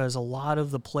opportunistic because a lot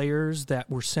of the players that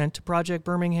were sent to Project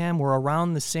Birmingham were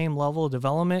around the same level of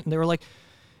development, and they were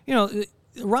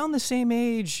around the same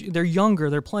age. They're younger.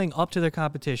 They're playing up to their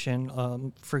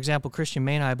competition. For example, Christian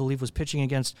Mena, I believe, was pitching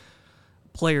against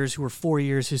players who were 4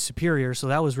 years his superior, so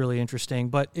that was really interesting.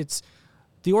 But it's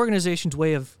the organization's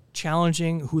way of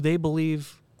challenging who they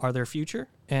believe are their future,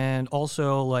 and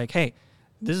also hey,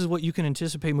 this is what you can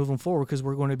anticipate moving forward because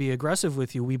we're going to be aggressive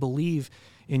with you. We believe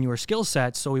in your skill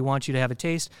sets, so we want you to have a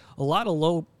taste. A lot of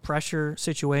low-pressure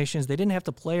situations. They didn't have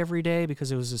to play every day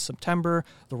because it was September.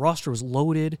 The roster was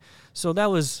loaded. So it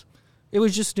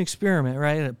was just an experiment,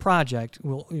 right, a project.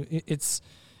 Well,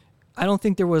 I don't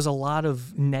think there was a lot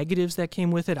of negatives that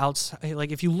came with it. Outside,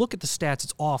 like if you look at the stats,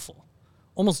 it's awful.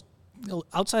 Almost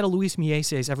outside of Luis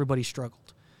Mieses, everybody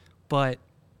struggled. But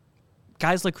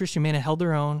guys like Christian Mana held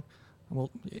their own.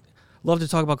 We'll love to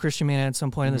talk about Christian Mana at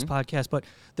some point in this podcast, but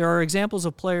there are examples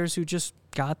of players who just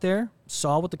got there,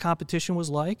 saw what the competition was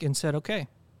like, and said, okay,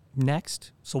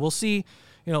 next. So we'll see,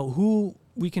 who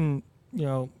we can,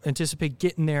 anticipate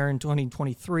getting there in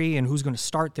 2023 and who's going to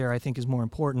start there, I think is more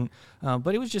important.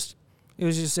 But it was just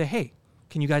say, hey,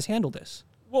 can you guys handle this?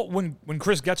 Well, when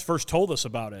Chris Getz first told us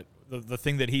about it, the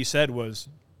thing that he said was,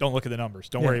 don't look at the numbers.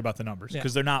 Don't worry about the numbers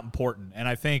because they're not important. And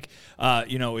I think,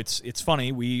 it's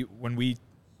funny. When we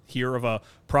hear of a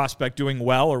prospect doing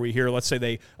well, or we hear, let's say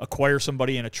they acquire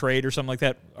somebody in a trade or something like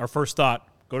that, our first thought,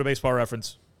 go to Baseball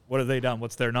Reference. What have they done?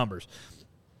 What's their numbers?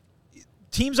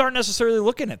 Teams aren't necessarily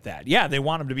looking at that. Yeah, they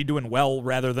want them to be doing well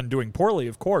rather than doing poorly,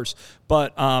 of course.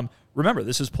 But remember,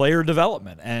 this is player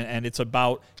development, and it's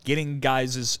about getting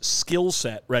guys' skill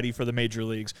set ready for the major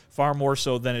leagues far more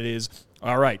so than it is,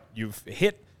 all right, you've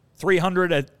hit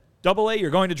 300 at AA, you're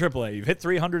going to AAA. You've hit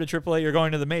 300 at AAA, you're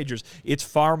going to the majors. It's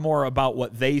far more about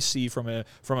what they see from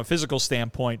a physical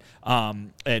standpoint,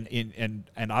 and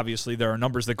obviously there are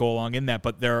numbers that go along in that.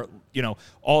 But there,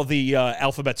 all the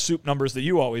alphabet soup numbers that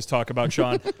you always talk about,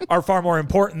 Sean, are far more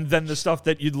important than the stuff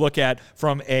that you'd look at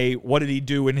from a what did he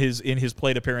do in his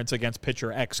plate appearance against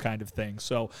pitcher X kind of thing.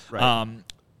 So,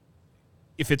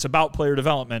 if it's about player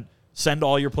development, send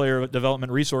all your player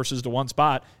development resources to one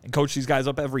spot and coach these guys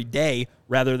up every day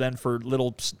rather than for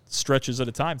little stretches at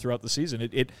a time throughout the season.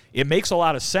 It makes a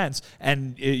lot of sense,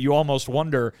 and you almost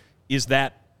wonder, is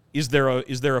there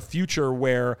a future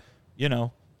where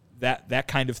that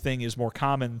kind of thing is more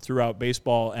common throughout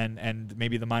baseball, and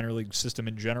maybe the minor league system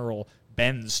in general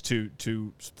bends to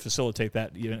facilitate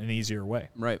that in an easier way.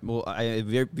 Right. Well,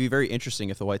 it'd be very interesting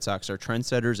if the White Sox are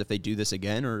trendsetters, if they do this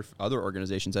again, or if other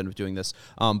organizations end up doing this.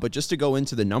 But just to go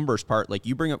into the numbers part, like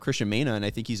you bring up Christian Mana, and I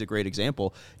think he's a great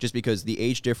example, just because the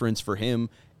age difference for him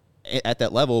at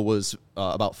that level was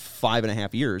about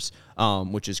 5.5 years,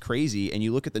 which is crazy. And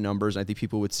you look at the numbers, and I think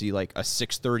people would see like a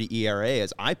 6.30 ERA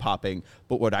as eye-popping.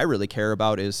 But what I really care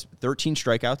about is 13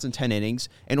 strikeouts in 10 innings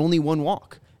and only 1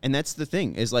 walk. And that's the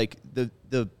thing, is like the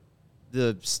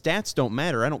stats don't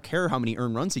matter. I don't care how many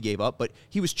earned runs he gave up, but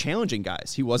he was challenging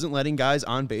guys. He wasn't letting guys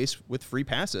on base with free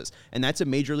passes. And that's a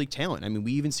major league talent. I mean,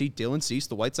 we even see Dylan Cease,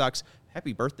 the White Sox.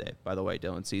 Happy birthday, by the way,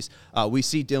 Dylan Cease. We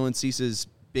see Dylan Cease's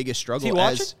biggest struggle. Is he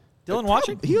watching? Dylan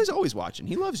watching? He was always watching.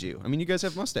 He loves you. I mean, you guys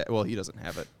have mustache. Well, he doesn't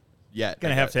have it yet.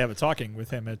 Going to have a talking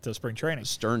with him at spring training.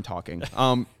 Stern talking.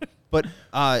 But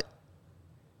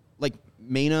like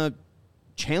Mana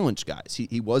challenged guys.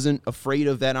 He wasn't afraid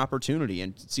of that opportunity,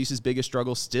 and Cease's biggest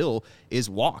struggle still is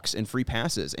walks and free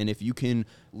passes. And if you can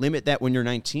limit that when you're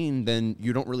 19, then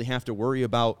you don't really have to worry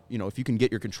about, if you can get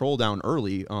your control down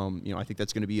early, I think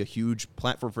that's going to be a huge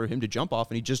platform for him to jump off,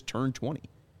 and he just turned 20.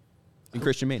 And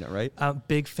Christian Mana, right? I'm a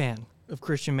big fan of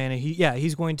Christian Mana.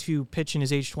 He's going to pitch in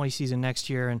his age 20 season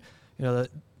next year, and the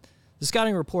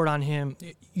scouting report on him,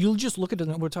 you'll just look at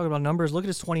we're talking about numbers, look at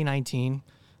his 2019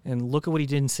 and look at what he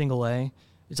did in single A.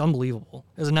 It's unbelievable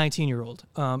as a 19-year-old.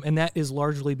 And that is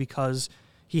largely because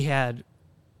he had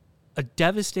a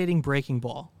devastating breaking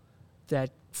ball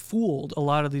that fooled a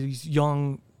lot of these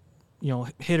young,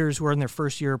 hitters who are in their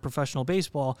first year of professional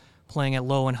baseball playing at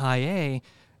low and high A,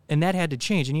 and that had to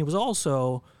change. And he was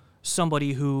also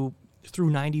somebody who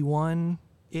threw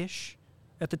 91-ish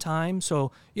at the time.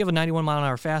 So you have a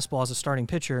 91-mile-an-hour fastball as a starting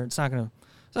pitcher, it's not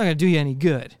gonna do you any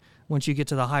good once you get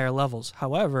to the higher levels.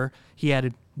 However, he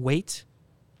added weight.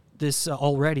 This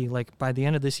already, like by the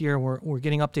end of this year, we're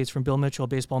getting updates from Bill Mitchell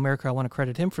of Baseball America. I want to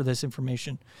credit him for this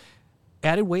information.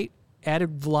 Added weight,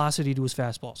 added velocity to his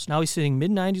fastball. So now he's sitting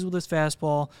mid-90s with his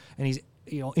fastball, and he's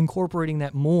incorporating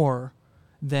that more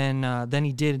than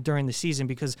he did during the season,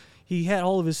 because he had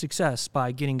all of his success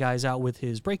by getting guys out with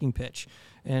his breaking pitch.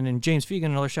 And then James Fegan,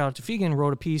 another shout out to Fegan,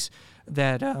 wrote a piece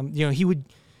that he would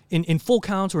in full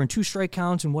counts or in 2-strike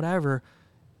counts and whatever,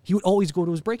 he would always go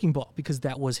to his breaking ball because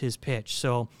that was his pitch.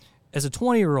 So as a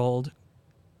 20-year-old,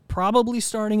 probably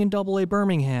starting in AA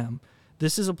Birmingham,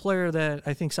 this is a player that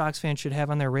I think Sox fans should have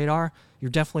on their radar.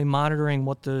 You're definitely monitoring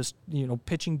what the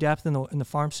pitching depth in the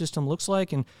farm system looks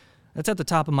like, and that's at the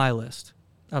top of my list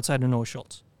outside of Noah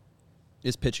Schultz.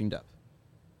 Is pitching depth.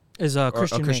 Is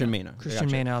Christian Mena. Christian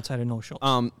Gotcha. Mena outside of Noah Schultz.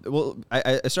 Well,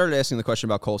 I started asking the question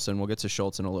about Colson. We'll get to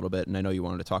Schultz in a little bit, and I know you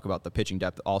wanted to talk about the pitching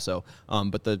depth also.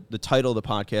 But the title of the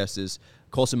podcast is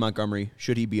Colson Montgomery,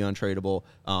 should he be untradeable?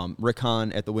 Rick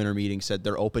Hahn at the winter meeting said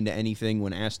they're open to anything.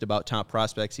 When asked about top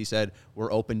prospects, he said,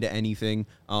 we're open to anything.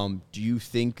 Do you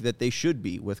think that they should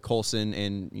be with Colson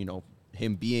and,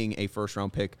 him being a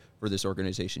first-round pick for this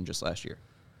organization just last year?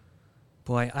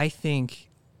 Boy, I think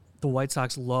the White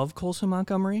Sox love Colson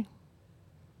Montgomery.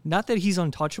 Not that he's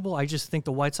untouchable. I just think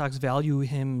the White Sox value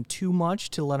him too much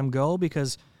to let him go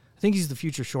because I think he's the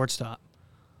future shortstop.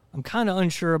 I'm kind of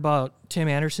unsure about Tim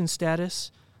Anderson's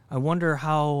status. I wonder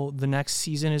how the next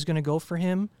season is going to go for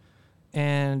him.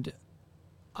 And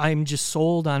I'm just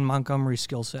sold on Montgomery's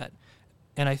skill set.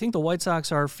 And I think the White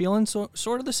Sox are feeling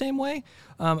sort of the same way.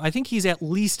 I think he's at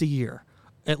least a year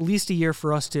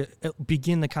for us to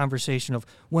begin the conversation of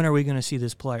when are we going to see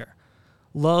this player.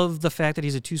 Love the fact that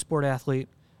he's a two-sport athlete.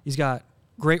 He's got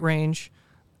great range.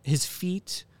 His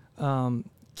feet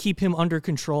keep him under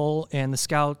control, and the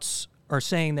scouts are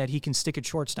saying that he can stick at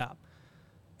shortstop.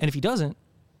 And if he doesn't,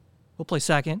 he'll play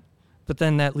second. But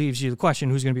then that leaves you the question,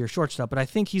 who's going to be your shortstop? But I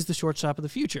think he's the shortstop of the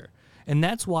future. And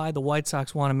that's why the White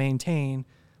Sox want to maintain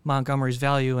Montgomery's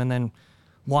value and then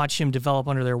watch him develop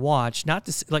under their watch. Not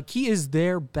to, he is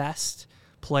their best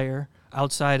player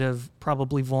outside of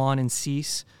probably Vaughn and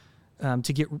Cease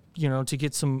to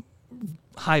get some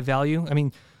high value. I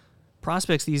mean,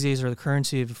 prospects these days are the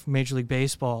currency of Major League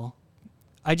Baseball.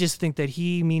 I just think that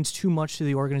he means too much to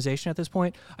the organization at this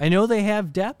point. I know they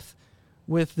have depth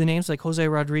with the names like Jose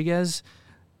Rodriguez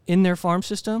in their farm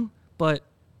system, but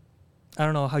I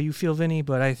don't know how you feel, Vinny,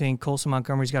 but I think Colson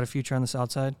Montgomery's got a future on the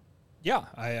south side. Yeah,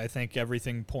 I think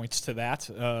everything points to that.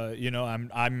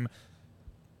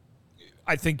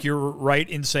 I think you're right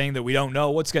in saying that we don't know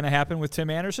what's going to happen with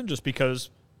Tim Anderson just because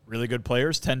really good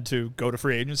players tend to go to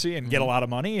free agency and get a lot of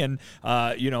money. And,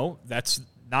 that's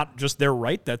not just their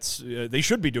right. That's they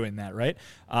should be doing that, right?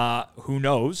 Who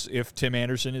knows if Tim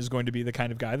Anderson is going to be the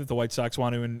kind of guy that the White Sox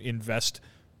want to invest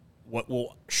what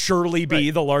will surely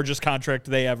be the largest contract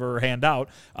they ever hand out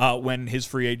when his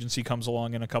free agency comes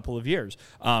along in a couple of years.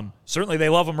 Certainly they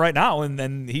love him right now,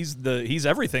 and he's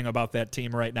everything about that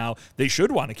team right now. They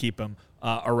should want to keep him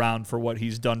around for what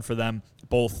he's done for them,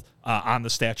 both on the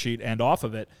stat sheet and off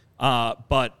of it.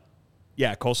 But,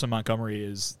 yeah, Colson Montgomery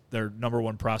is their number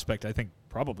one prospect, I think,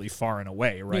 probably far and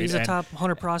away, right? He's a top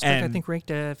 100 prospect, I think,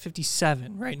 ranked at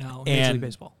 57 right now in Major League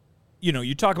Baseball.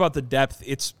 You talk about the depth.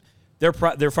 It's their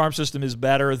farm system is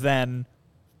better than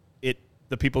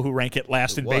the people who rank it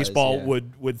last in baseball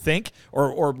would think,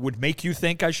 or would make you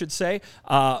think, I should say.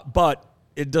 But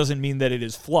it doesn't mean that it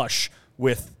is flush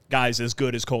with guys as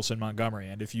good as Colson Montgomery.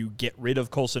 And if you get rid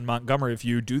of Colson Montgomery, if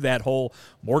you do that whole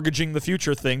mortgaging the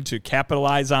future thing to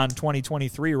capitalize on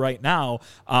 2023 right now,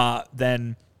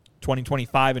 then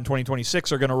 2025 and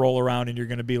 2026 are going to roll around and you're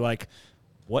going to be like,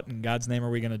 what in God's name are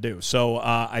we going to do? So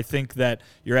I think that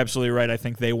you're absolutely right. I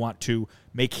think they want to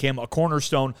make him a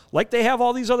cornerstone like they have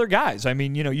all these other guys. I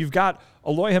mean, you've got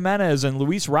Eloy Jimenez and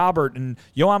Luis Robert and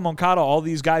Yohan Moncada, all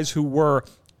these guys who were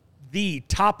the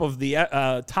top of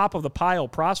the pile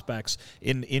prospects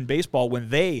in baseball when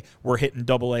they were hitting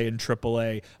AA and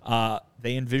AAA.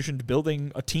 They envisioned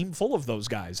building a team full of those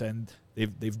guys, and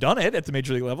they've done it at the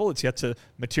major league level. It's yet to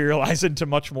materialize into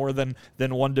much more than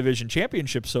one division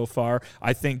championship so far.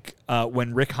 I think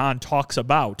when Rick Hahn talks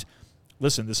about,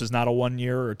 listen, this is not a 1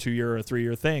 year or 2 year or 3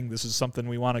 year thing. This is something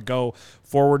we want to go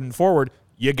forward and forward.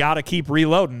 You got to keep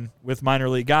reloading with minor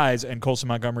league guys, and Colson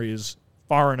Montgomery is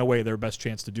far and away their best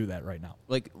chance to do that right now.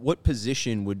 Like, what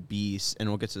position would be, and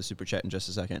we'll get to the super chat in just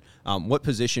a second, what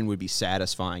position would be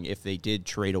satisfying if they did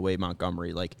trade away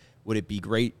Montgomery? Like, would it be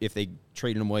great if they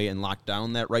traded him away and locked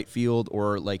down that right field?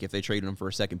 Or, like, if they traded him for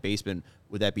a second baseman,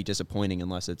 would that be disappointing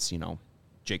unless it's,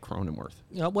 Jake Cronenworth?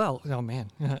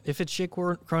 If it's Jake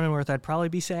Cronenworth, I'd probably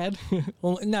be sad.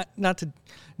 Well, not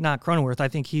Cronenworth. I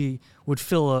think he would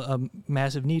fill a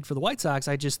massive need for the White Sox.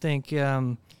 I just think...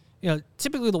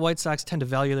 typically the White Sox tend to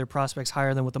value their prospects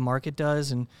higher than what the market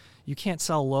does, and you can't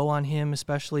sell low on him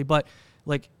especially. But,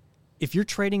 if you're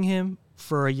trading him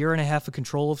for a year and a half of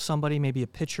control of somebody, maybe a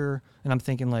pitcher, and I'm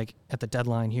thinking, at the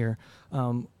deadline here,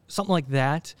 something like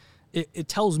that, it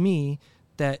tells me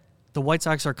that the White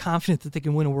Sox are confident that they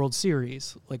can win a World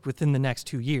Series, within the next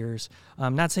 2 years.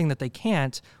 I'm not saying that they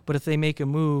can't, but if they make a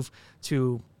move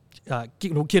to...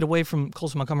 get away from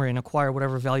Colson Montgomery and acquire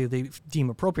whatever value they deem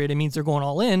appropriate, it means they're going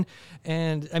all in.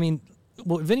 And,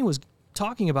 what Vinny was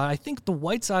talking about, I think the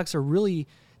White Sox are really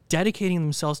dedicating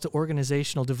themselves to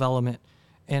organizational development,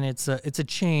 and it's a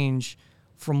change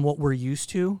from what we're used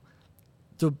to.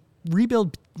 The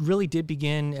rebuild really did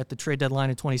begin at the trade deadline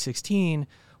in 2016,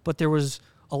 but there was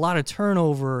a lot of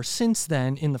turnover since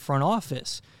then in the front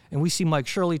office. And we see Mike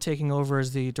Shirley taking over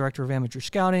as the director of amateur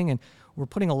scouting, and we're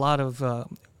putting a lot of,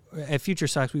 at Future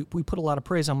Sox, we put a lot of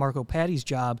praise on Marco Patti's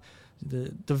job.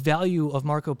 The value of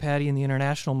Marco Patti in the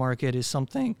international market is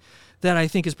something that I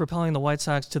think is propelling the White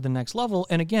Sox to the next level.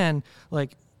 And again,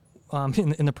 like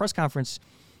in the press conference,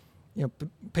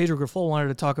 Pedro Grifol wanted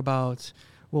to talk about,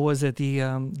 what was it,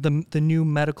 the new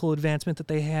medical advancement that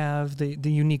they have, the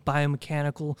unique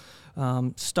biomechanical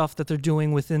stuff that they're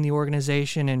doing within the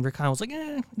organization, and Rick Hahn was like,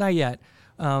 not yet.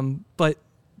 But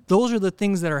those are the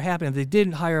things that are happening. They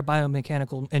didn't hire a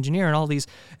biomechanical engineer and all these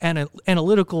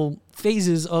analytical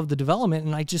phases of the development,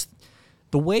 and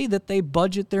the way that they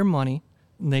budget their money,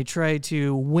 and they try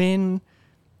to win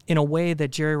in a way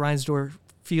that Jerry Reinsdorf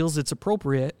feels it's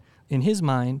appropriate in his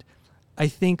mind, I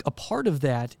think a part of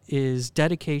that is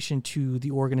dedication to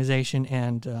the organization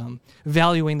and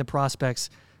valuing the prospects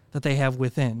that they have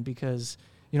within. Because,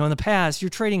 in the past, you're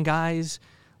trading guys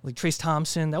like Trace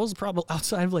Thompson. That was probably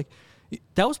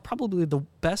that was probably the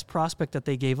best prospect that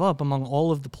they gave up among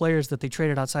all of the players that they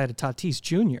traded outside of Tatis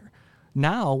Jr.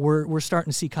 Now we're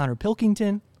starting to see Connor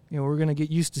Pilkington. We're going to get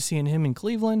used to seeing him in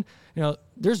Cleveland.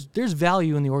 There's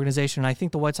value in the organization, and I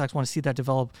think the White Sox want to see that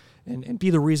develop and be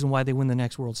the reason why they win the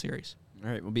next World Series. All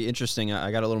right, will be interesting.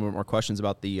 I got a little bit more questions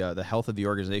about the health of the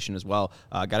organization as well.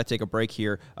 Got to take a break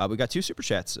here. We got 2 Super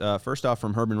Chats. First off,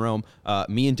 from Herman Rome.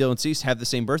 Me and Dylan Cease have the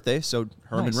same birthday, so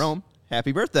Herman Nice. Rome,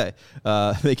 happy birthday.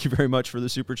 Thank you very much for the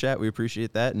Super Chat. We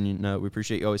appreciate that, and we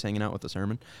appreciate you always hanging out with us,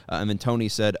 Herman. And then Tony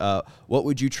said, what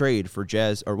would you trade for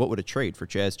Jazz, or what would a trade for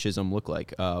Jazz Chisholm look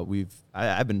like?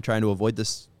 I've been trying to avoid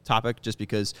this topic just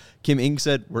because Kim Ng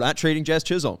said, we're not trading Jazz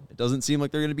Chisholm. It doesn't seem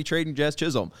like they're going to be trading Jazz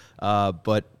Chisholm.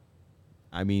 But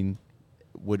I mean,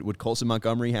 would Colson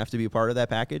Montgomery have to be a part of that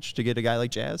package to get a guy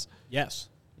like Jazz? Yes.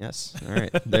 Yes. All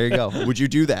right. There you go. Would you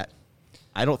do that?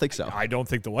 I don't think so. I don't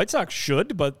think the White Sox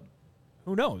should, but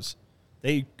who knows?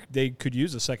 They could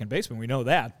use a second baseman. We know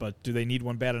that, but do they need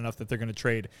one bad enough that they're going to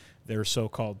trade their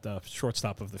so-called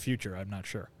shortstop of the future? I'm not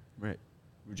sure. Right.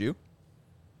 Would you?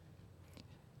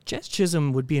 Jazz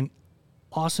Chisholm would be an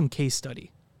awesome case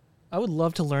study. I would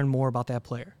love to learn more about that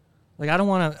player. Like,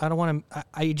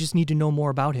 I just need to know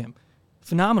more about him.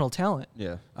 Phenomenal talent.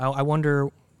 Yeah. I wonder,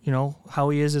 how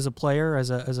he is as a player, as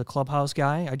a clubhouse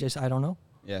guy. I don't know.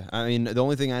 Yeah, I mean, the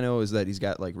only thing I know is that he's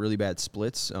got, really bad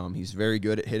splits. He's very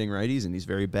good at hitting righties, and he's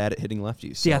very bad at hitting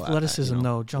lefties. The athleticism,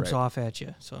 though, jumps right. off at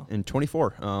you. So. And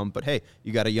 24. But, hey,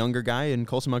 you got a younger guy in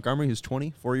Colson Montgomery who's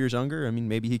 4 years younger. I mean,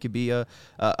 maybe he could be a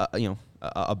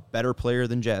better player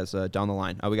than Jazz down the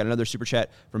line. We got another Super Chat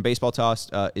from Baseball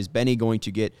Toss. Is Benny going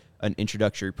to get an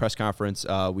introductory press conference?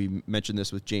 We mentioned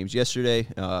this with James yesterday.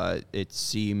 It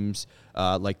seems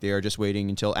like they are just waiting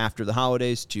until after the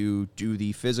holidays to do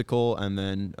the physical, and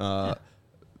then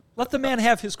let the man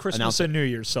have his Christmas and New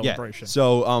Year's celebration. Yeah.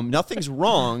 So nothing's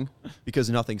wrong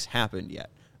because nothing's happened yet.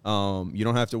 You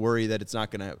don't have to worry that it's not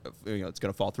gonna it's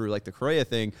gonna fall through like the Correa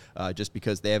thing just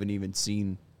because they haven't even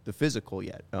seen the physical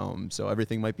yet. So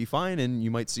everything might be fine, and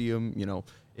you might see him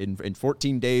in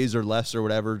 14 days or less or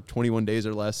whatever, 21 days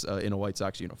or less in a White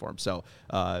Sox uniform. So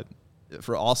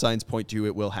for all signs point to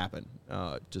it will happen.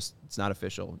 Just it's not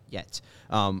official yet.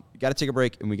 Got to take a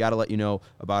break, and we got to let you know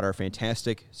about our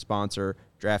fantastic sponsor,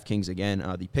 DraftKings. Again,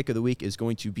 the pick of the week is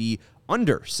going to be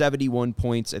under 71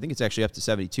 points. I think it's actually up to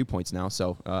 72 points now.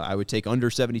 So I would take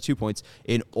under 72 points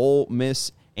in Ole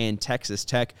Miss and Texas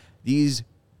Tech. These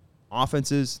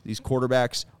offenses, these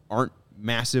quarterbacks aren't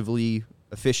massively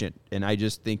efficient, and I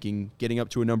just thinking getting up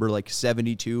to a number like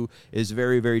 72 is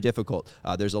very, very difficult.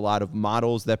 There's a lot of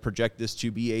models that project this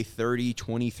to be a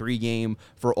 30-23 game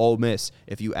for Ole Miss.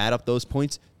 If you add up those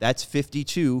points, that's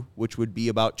 52, which would be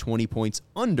about 20 points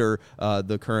under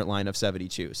the current line of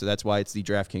 72. So that's why it's the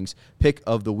DraftKings pick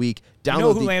of the week. You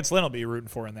know who Lance Lynn will be rooting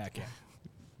for in that game?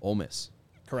 Ole Miss.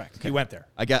 Correct. Okay. He went there.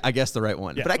 I guess the right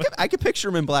one. Yeah. But I could picture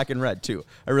him in black and red, too.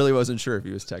 I really wasn't sure if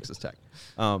he was Texas Tech.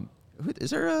 Is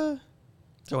there a...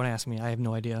 Don't ask me. I have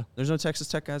no idea. There's no Texas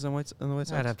Tech guys on the White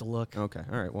Sox? I'd have to look. Okay.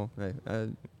 All right. Well, hey,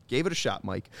 gave it a shot,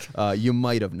 Mike. You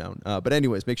might have known. But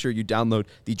anyways, make sure you download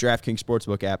the DraftKings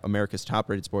Sportsbook app, America's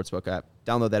top-rated sportsbook app.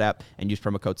 Download that app and use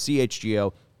promo code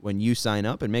CHGO when you sign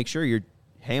up, and make sure you're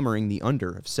hammering the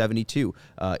under of 72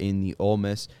 in the Ole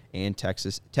Miss and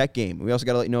Texas Tech game. We also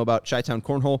got to let you know about Chi-Town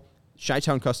Cornhole.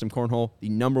 Chi-Town Custom Cornhole, the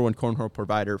 #1 cornhole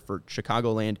provider for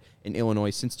Chicagoland and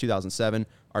Illinois since 2007.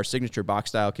 Our signature box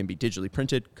style can be digitally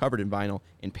printed, covered in vinyl,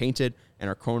 and painted. and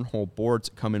our cornhole boards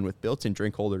come in with built-in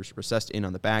drink holders recessed in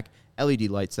on the back, LED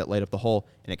lights that light up the hole,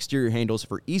 and exterior handles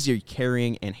for easier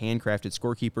carrying and handcrafted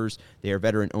scorekeepers. They are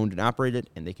veteran-owned and operated,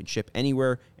 and they can ship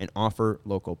anywhere and offer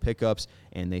local pickups.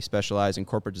 And they specialize in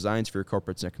corporate designs for your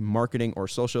corporate marketing or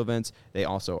social events. They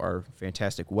also are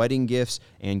fantastic wedding gifts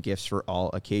and gifts for all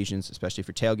occasions, especially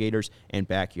for tailgaters and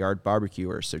backyard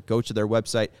barbecuers. So go to their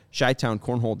website,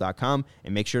 ChiTownCornhole.com,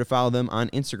 and make sure to follow them on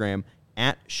Instagram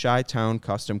at ChiTown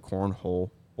Custom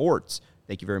Cornhole Boards.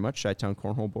 Thank you very much, ChiTown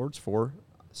Cornhole Boards, for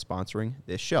sponsoring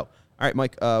this show. All right,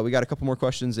 Mike, we got a couple more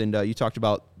questions, and you talked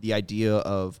about the idea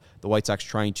of the White Sox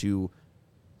trying to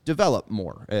develop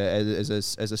more as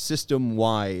a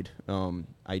system-wide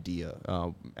idea.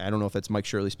 I don't know if that's Mike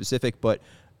Shirley specific, but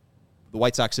the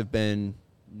White Sox have been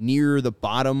near the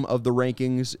bottom of the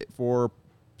rankings for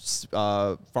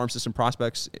farm system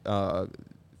prospects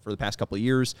for the past couple of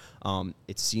years.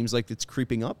 It seems like it's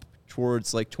creeping up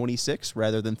towards like 26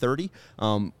 rather than 30.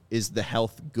 Is the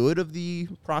health good of the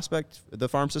prospect, the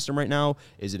farm system right now?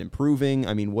 Is it improving?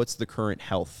 I mean, what's the current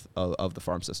health of the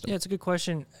farm system? Yeah, it's a good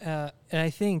question. And I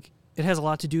think it has a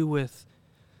lot to do with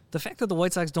the fact that the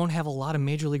White Sox don't have a lot of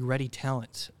major league ready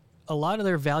talent. A lot of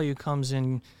their value comes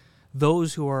in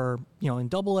those who are, in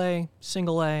AA,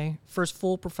 single A, first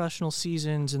full professional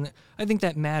seasons. And I think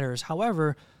that matters.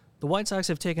 However, the White Sox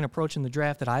have taken an approach in the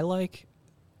draft that I like.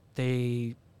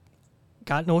 They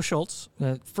got Noah Schultz.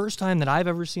 The first time that I've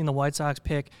ever seen the White Sox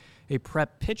pick a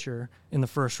prep pitcher in the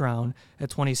first round at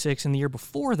 26. And the year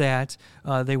before that,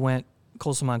 they went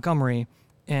Colson Montgomery.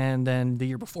 And then the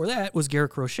year before that was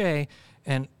Garrett Crochet.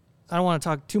 And I don't want to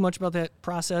talk too much about that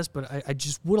process, but I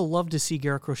just would have loved to see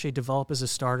Garrett Crochet develop as a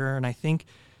starter. And I think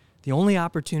the only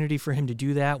opportunity for him to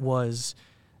do that was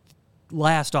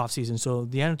last offseason. So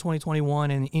the end of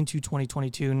 2021 and into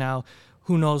 2022. Now,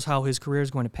 who knows how his career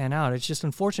is going to pan out. It's just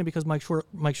unfortunate because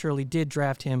Mike Shirley did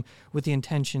draft him with the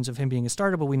intentions of him being a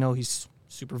starter, but we know he's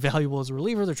super valuable as a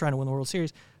reliever. They're trying to win the World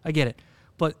Series. I get it.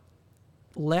 But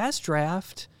last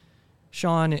draft,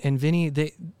 Sean and Vinny,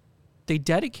 they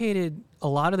dedicated a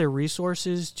lot of their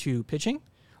resources to pitching,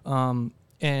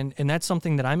 and that's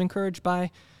something that I'm encouraged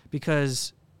by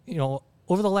because,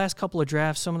 over the last couple of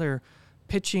drafts, some of their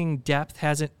pitching depth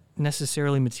hasn't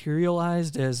necessarily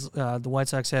materialized as the White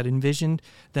Sox had envisioned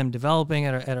them developing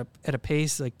at a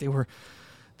pace. Like they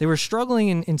were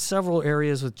struggling in several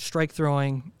areas with strike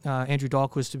throwing. Andrew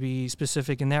Dahlquist, to be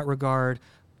specific in that regard.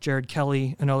 Jared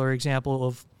Kelly, another example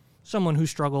of someone who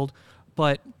struggled.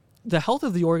 But the health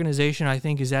of the organization, I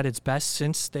think, is at its best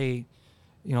since they,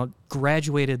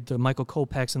 graduated the Michael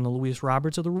Kopechs and the Luis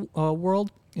Roberts of the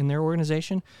world in their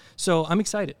organization. So I'm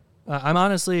excited. I'm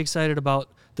honestly excited about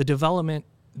the development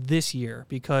this year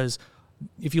because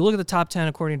if you look at the top 10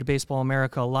 according to Baseball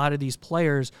America, a lot of these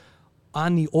players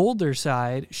on the older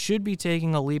side should be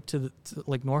taking a leap to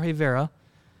like Norge Vera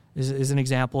is an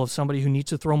example of somebody who needs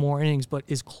to throw more innings but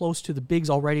is close to the bigs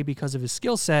already because of his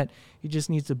skill set. He just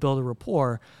needs to build a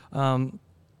rapport.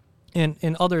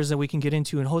 And others that we can get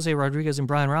into, and Jose Rodriguez and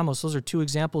Brian Ramos, those are two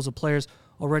examples of players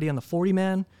already on the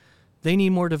 40-man. They need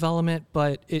more development,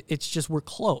 but it's just we're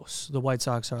close, the White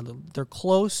Sox are. They're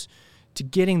close to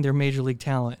getting their major league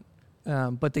talent,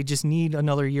 but they just need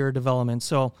another year of development.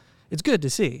 So it's good to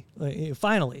see.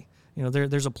 Finally,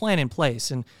 there's a plan in place,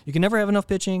 and you can never have enough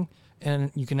pitching,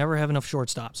 and you can never have enough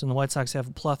shortstops, and the White Sox have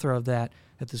a plethora of that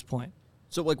at this point.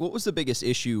 So, what was the biggest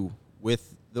issue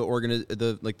with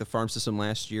the farm system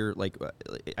last year?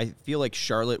 I feel like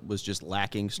Charlotte was just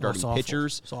lacking starting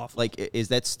pitchers. It's awful. Is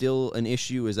that still an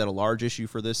issue? Is that a large issue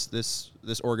for this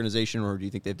organization, or do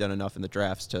you think they've done enough in the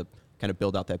drafts to kind of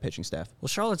build out that pitching staff? Well,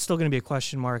 Charlotte's still going to be a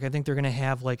question mark. I think they're going to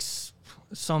have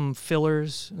some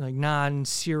fillers,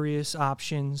 non-serious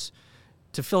options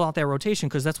to fill out that rotation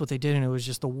because that's what they did, and it was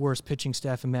just the worst pitching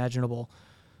staff imaginable.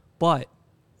 But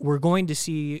we're going to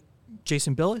see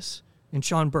Jason Billis and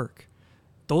Sean Burke.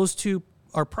 Those two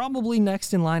are probably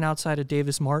next in line outside of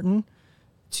Davis Martin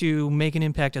to make an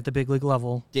impact at the big league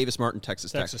level. Davis Martin,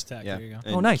 Texas Tech. Yeah. There you go.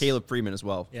 And nice. Caleb Freeman as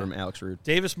well from Alex Rude.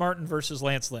 Davis Martin versus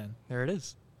Lance Lynn. There it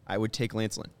is. I would take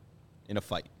Lance Lynn in a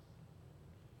fight.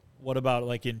 What about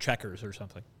in checkers or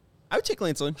something? I would take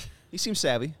Lance Lynn. He seems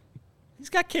savvy. He's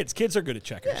got kids. Kids are good at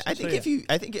checkers. Yeah, I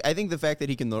think the fact that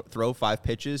he can throw 5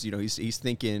 pitches, he's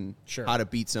thinking how to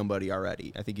beat somebody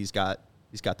already. I think he's got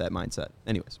that mindset.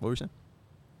 Anyways, what were you saying?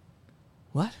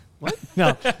 What?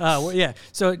 No. Yeah.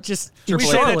 So just we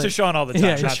say that to Sean all the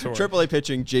time. AAA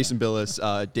pitching, Jason Billis,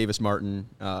 Davis Martin,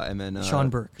 and then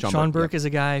Sean Burke. Sean Burke is a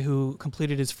guy who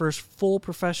completed his first full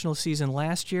professional season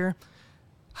last year.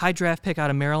 High draft pick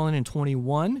out of Maryland in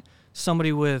 21.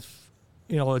 Somebody with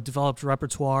a developed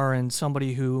repertoire and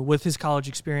somebody who, with his college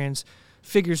experience,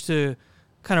 figures to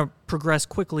kind of progress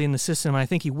quickly in the system. And I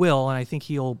think he will, and I think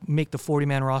he'll make the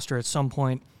 40-man roster at some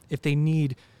point if they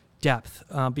need depth,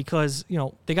 because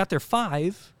they got their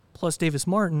 5 plus Davis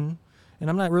Martin, and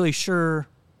I'm not really sure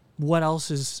what else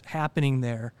is happening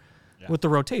there with the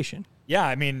rotation. Yeah,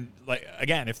 I mean, like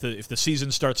again, if the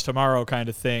season starts tomorrow, kind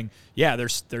of thing. Yeah,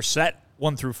 they're set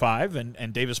 1 through 5,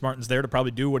 and Davis Martin's there to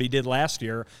probably do what he did last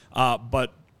year.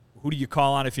 But who do you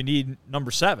call on if you need number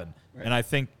 7? Right. And I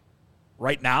think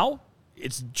right now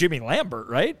it's Jimmy Lambert,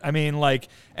 right? I mean,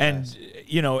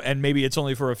 and maybe it's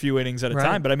only for a few innings at a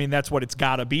time, but I mean, that's what it's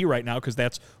got to be right now because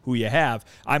that's who you have.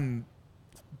 I'm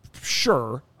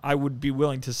sure I would be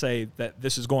willing to say that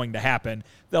this is going to happen.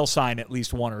 They'll sign at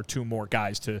least 1 or 2 more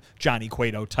guys to Johnny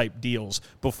Cueto type deals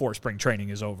before spring training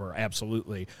is over.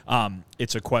 Absolutely.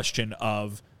 It's a question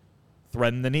of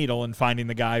threading the needle and finding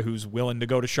the guy who's willing to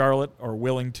go to Charlotte or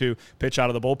willing to pitch out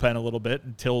of the bullpen a little bit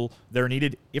until they're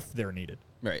needed, if they're needed.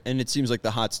 Right, and it seems like the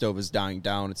hot stove is dying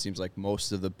down. It seems like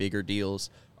most of the bigger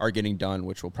deals are getting done,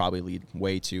 which will probably lead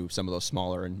way to some of those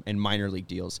smaller and minor league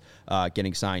deals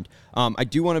getting signed. I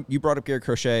do want to – you brought up Garrett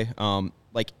Crochet.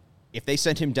 If they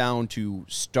sent him down to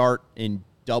start in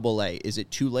Double-A, is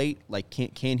it too late?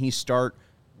 Can he start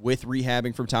with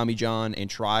rehabbing from Tommy John and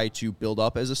try to build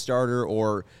up as a starter,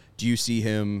 or do you see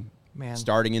him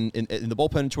starting in the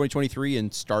bullpen in 2023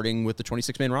 and starting with the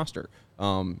 26-man roster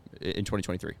in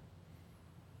 2023?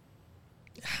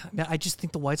 I just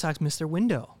think the White Sox missed their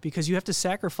window because you have to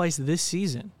sacrifice this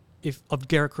season of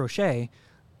Garrett Crochet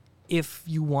if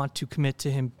you want to commit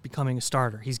to him becoming a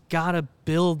starter. He's got to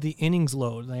build the innings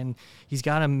load, and he's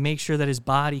got to make sure that his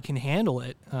body can handle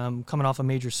it coming off a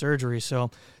major surgery.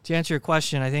 So to answer your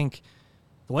question, I think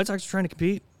the White Sox are trying to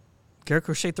compete. Garrett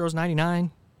Crochet throws 99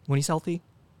 when he's healthy.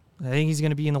 I think he's going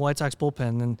to be in the White Sox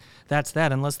bullpen, and that's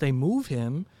that. Unless they move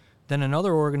him, then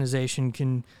another organization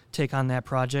can take on that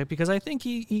project because I think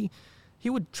he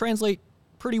would translate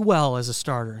pretty well as a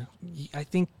starter. I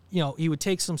think he would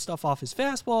take some stuff off his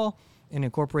fastball and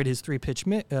incorporate his 3-pitch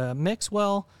mix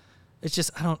well. It's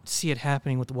just I don't see it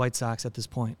happening with the White Sox at this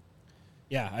point.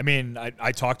 Yeah, I mean,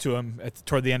 I talked to him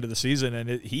toward the end of the season,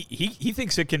 and he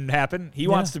thinks it can happen. He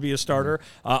wants to be a starter,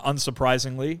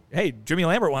 unsurprisingly. Hey, Jimmy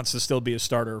Lambert wants to still be a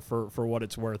starter for what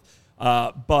it's worth.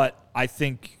 But I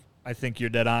think you're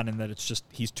dead on in that it's just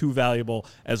he's too valuable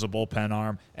as a bullpen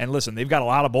arm. And listen, they've got a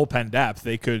lot of bullpen depth.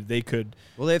 They could.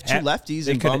 Well, they have 2 lefties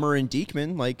in Bummer and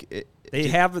Diekman. They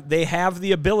have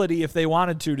the ability if they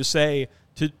wanted to say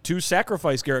to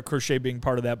sacrifice Garrett Crochet being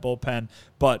part of that bullpen,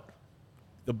 but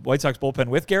the White Sox bullpen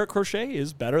with Garrett Crochet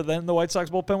is better than the White Sox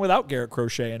bullpen without Garrett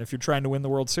Crochet. And if you're trying to win the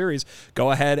World Series,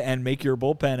 go ahead and make your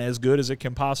bullpen as good as it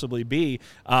can possibly be.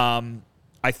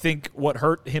 I think what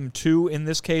hurt him too in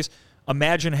this case,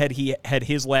 imagine had he had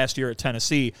his last year at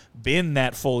Tennessee been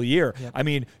that full year. Yep. I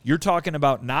mean, you're talking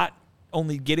about not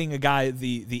only getting a guy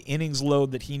the innings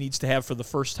load that he needs to have for the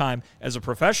first time as a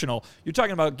professional, you're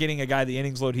talking about getting a guy the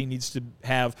innings load he needs to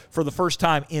have for the first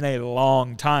time in a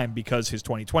long time because his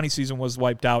 2020 season was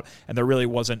wiped out and there really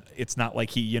wasn't, it's not like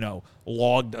he,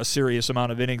 logged a serious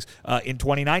amount of innings in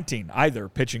 2019 either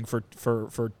pitching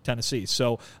for Tennessee.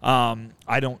 So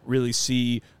I don't really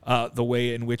see the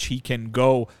way in which he can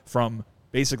go from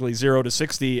basically 0 to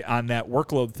 60 on that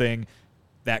workload thing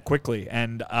that quickly.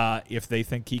 And if they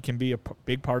think he can be a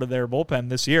big part of their bullpen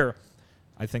this year,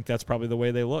 I think that's probably the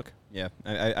way they look. Yeah,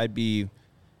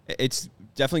 it's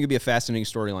definitely going to be a fascinating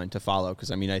storyline to follow because,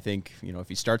 I think, if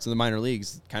he starts in the minor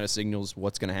leagues, it kind of signals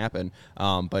what's going to happen.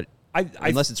 But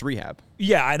unless it's rehab.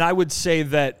 Yeah, and I would say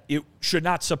that it should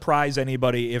not surprise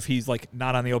anybody if he's,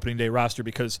 not on the opening day roster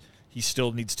because he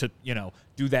still needs to,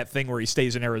 do that thing where he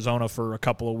stays in Arizona for a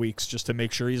couple of weeks just to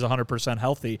make sure he's 100%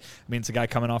 healthy. It's a guy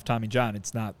coming off Tommy John.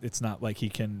 It's not like he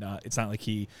can. It's not like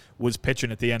he was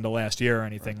pitching at the end of last year or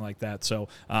anything like that. So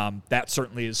that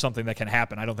certainly is something that can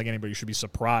happen. I don't think anybody should be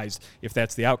surprised if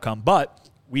that's the outcome. But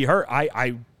we heard.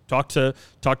 I talked to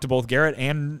both Garrett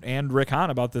and Rick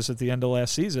Hahn about this at the end of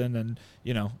last season, and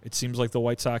it seems like the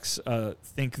White Sox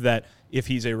think that if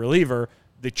he's a reliever,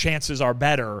 the chances are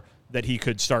better that he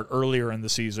could start earlier in the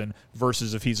season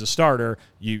versus if he's a starter,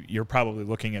 you're probably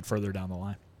looking at further down the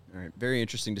line. All right. Very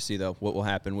interesting to see, though, what will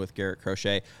happen with Garrett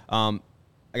Crochet. I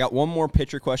got one more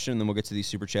pitcher question, and then we'll get to these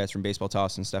super chats from Baseball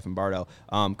Toss and Stefan Bardo.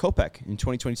 Kopech in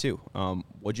 2022.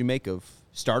 What'd you make of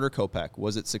starter Kopech?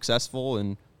 Was it successful,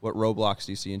 and what roadblocks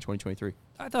do you see in 2023?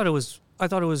 I thought it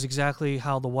was exactly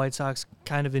how the White Sox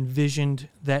kind of envisioned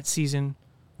that season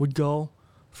would go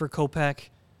for Kopech.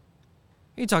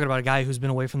 You're talking about a guy who's been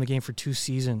away from the game for 2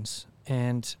 seasons,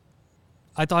 and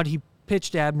I thought he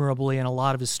pitched admirably in a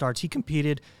lot of his starts. He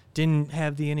competed Didn't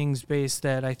have the innings base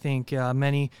that I think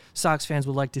many Sox fans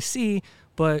would like to see,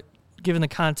 but given the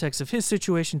context of his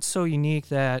situation, it's so unique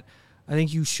that I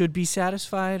think you should be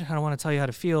satisfied. I don't want to tell you how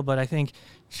to feel, but I think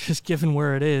just given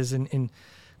where it is in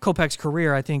Kopech's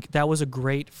career, I think that was a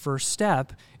great first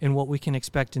step in what we can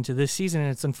expect into this season. And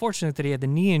it's unfortunate that he had the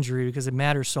knee injury because it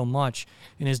matters so much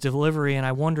in his delivery, and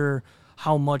I wonder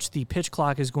how much the pitch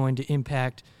clock is going to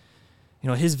impact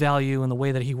his value and the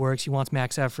way that he works. He wants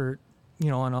max effort,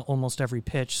 on almost every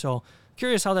pitch. So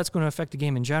curious how that's going to affect the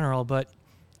game in general. But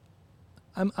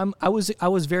I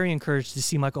was very encouraged to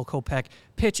see Michael Kopech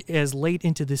pitch as late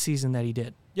into the season that he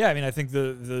did. Yeah, I mean, I think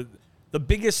the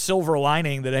biggest silver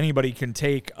lining that anybody can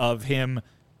take of him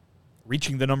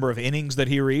reaching the number of innings that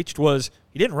he reached was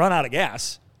he didn't run out of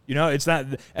gas. It's not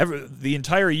the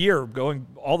entire year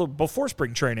before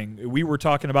spring training. We were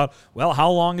talking about, well,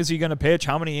 how long is he going to pitch?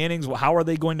 How many innings? How are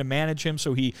they going to manage him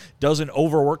so he doesn't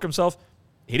overwork himself?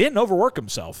 He didn't overwork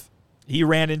himself. He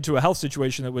ran into a health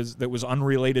situation that was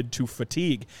unrelated to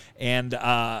fatigue, and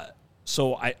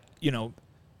so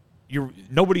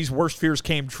nobody's worst fears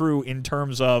came true in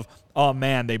terms of, oh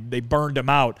man, they burned him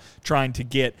out trying to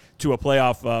get to a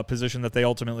playoff position that they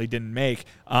ultimately didn't make.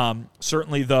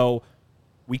 Certainly, though,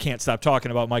 we can't stop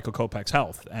talking about Michael Kopech's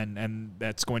health, and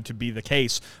that's going to be the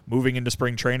case moving into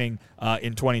spring training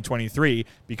in 2023,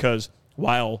 because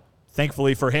while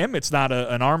thankfully for him, it's not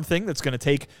an arm thing that's going to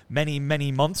take many, many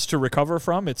months to recover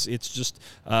from. It's just,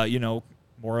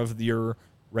 more of your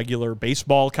regular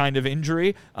baseball kind of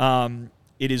injury.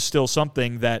 It is still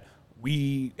something that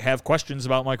we have questions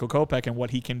about Michael Kopech and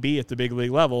what he can be at the big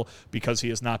league level because he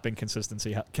has not been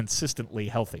consistently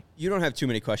healthy. You don't have too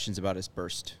many questions about his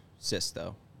burst cyst,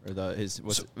 though. Or his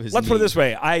let's put it this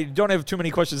way. I don't have too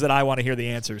many questions that I want to hear the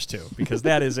answers to, because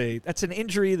that's an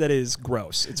injury that is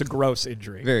gross. It's a gross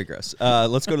injury. Very gross.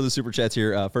 Let's go to the super chats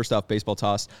here. First off, baseball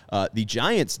toss. The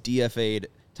Giants DFA'd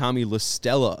Tommy La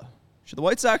Stella. Should the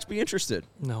White Sox be interested?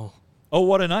 No. Oh,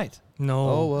 what a night. No.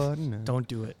 Oh, what a night. Don't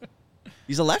do it.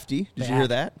 He's a lefty. Did you hear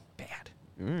that? Bad.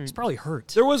 He's probably hurt.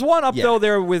 There was one up though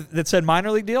there that said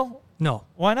minor league deal. No.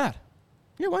 Why not?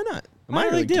 Yeah, why not? A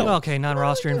minor league deal. Okay,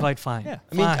 non-roster invite, fine. Yeah.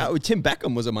 I mean, Tim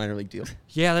Beckham was a minor league deal.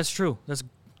 Yeah, that's true. That's a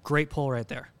great pull right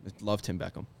there. I love Tim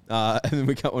Beckham. And then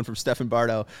we got one from Stefan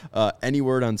Bardo. Any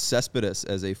word on Cespedes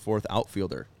as a fourth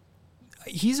outfielder?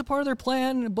 He's a part of their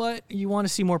plan, but you want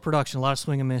to see more production. A lot of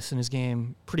swing and miss in his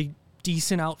game. Pretty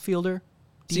decent outfielder.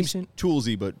 Seems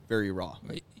toolsy, but very raw.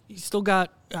 He's still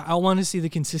got. I want to see the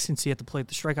consistency at the plate.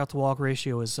 The strikeout to walk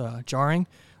ratio is jarring.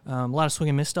 A lot of swing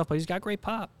and miss stuff, but he's got great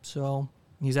pop. So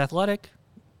he's athletic,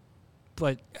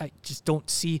 but I just don't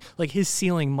see his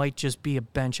ceiling might just be a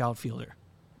bench outfielder.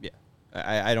 Yeah,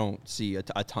 I don't see a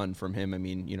ton from him. I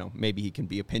mean, maybe he can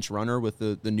be a pinch runner with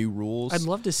the new rules. I'd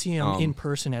love to see him in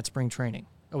person at spring training.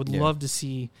 I would love to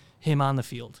see him on the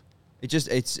field.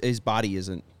 It's his body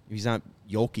isn't. He's not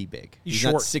Yolky big. He's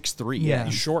short. Not 6'3". Yeah,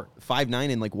 he's short.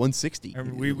 5'9" and 160. I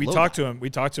mean, we talked to him. We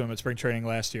talked to him at spring training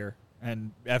last year,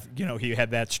 and he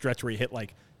had that stretch where he hit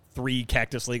 3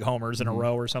 Cactus League homers in a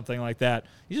row or something like that.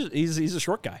 He's a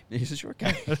short guy. He's a short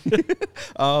guy.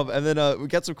 And then we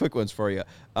got some quick ones for you.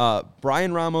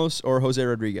 Brian Ramos or Jose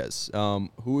Rodriguez?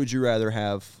 Who would you rather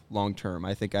have long term?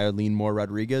 I think I would lean more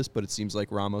Rodriguez, but it seems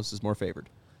like Ramos is more favored.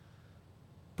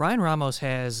 Brian Ramos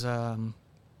has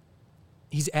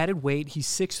he's added weight. He's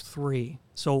 6'3".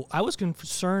 So I was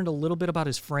concerned a little bit about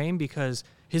his frame because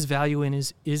his value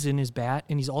is in his bat,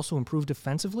 and he's also improved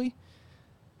defensively.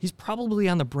 He's probably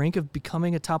on the brink of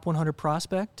becoming a top 100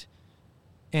 prospect.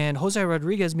 And Jose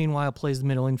Rodriguez, meanwhile, plays the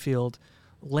middle infield,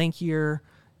 lankier,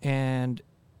 and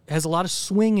has a lot of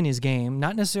swing in his game.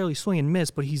 Not necessarily swing and miss,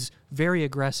 but he's very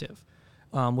aggressive,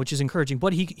 which is encouraging.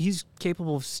 But he's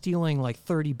capable of stealing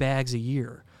 30 bags a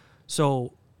year.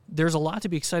 So there's a lot to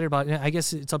be excited about. And I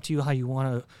guess it's up to you how you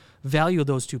want to value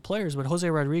those two players. But Jose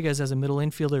Rodriguez as a middle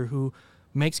infielder who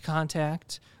makes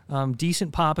contact,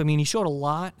 decent pop. I mean, he showed a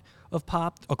lot of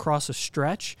pop across a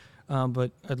stretch,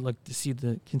 but I'd like to see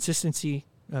the consistency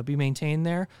be maintained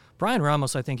there. Brian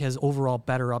Ramos, I think, has overall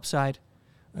better upside,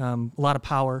 a lot of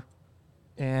power.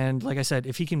 And like I said,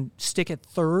 if he can stick at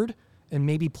third and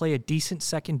maybe play a decent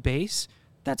second base,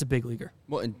 that's a big leaguer.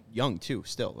 Well, and young, too,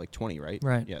 still, 20, right?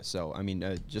 Right. Yeah, so, I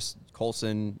mean, just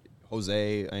Colson,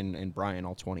 Jose, and Brian,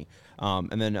 all 20.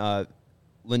 And then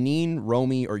Lenine,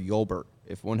 Romy, or Yolbert,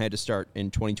 if one had to start in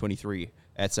 2023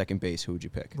 at second base, who would you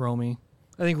pick? Romy.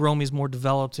 I think Romy's more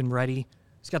developed and ready.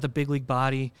 He's got the big league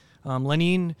body.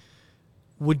 Lenine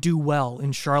would do well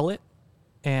in Charlotte,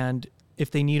 and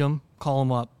if they need him, call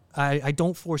him up. I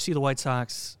don't foresee the White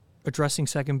Sox addressing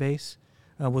second base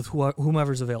with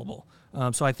whomever's available.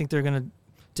 So I think they're going to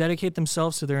dedicate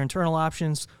themselves to their internal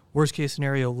options. Worst case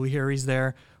scenario, Leary's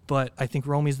there. But I think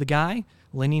Romy's the guy.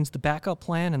 Linning's the backup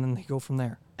plan, and then they go from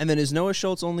there. And then is Noah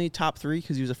Schultz only top 3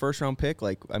 because he was a first-round pick?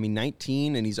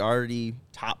 19, and he's already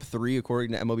top 3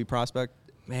 according to MLB Prospect?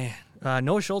 Man,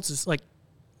 Noah Schultz is like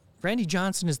Randy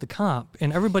Johnson is the comp,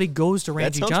 and everybody goes to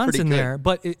Randy Johnson there,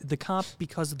 but the comp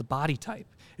because of the body type.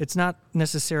 It's not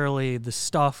necessarily the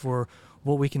stuff or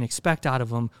what we can expect out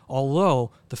of him,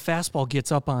 although the fastball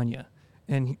gets up on you.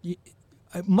 And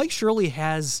Mike Shirley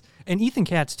has, and Ethan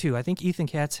Katz too. I think Ethan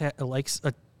Katz likes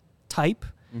a type,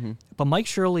 but Mike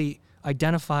Shirley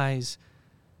identifies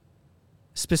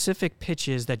specific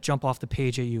pitches that jump off the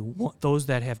page at you, those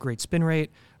that have great spin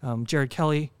rate. Jared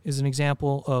Kelly is an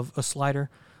example of a slider,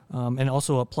 and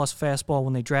also a plus fastball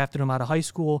when they drafted him out of high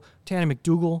school. Tanner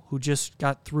McDougal, who just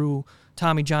got through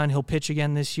Tommy John, he'll pitch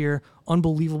again this year.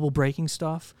 Unbelievable breaking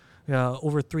stuff.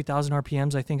 Over 3,000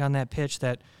 RPMs, I think, on that pitch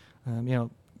that,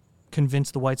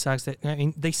 convinced the White Sox that,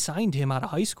 they signed him out of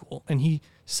high school, and he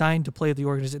signed to play at the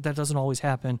organization. That doesn't always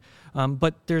happen.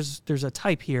 But there's a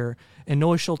type here, and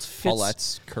Noah Schultz fits.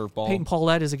 Paulette's curveball. Peyton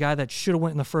Paulette is a guy that should have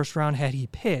went in the first round had he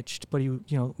pitched, but he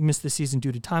missed the season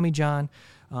due to Tommy John.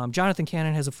 Jonathan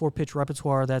Cannon has a 4-pitch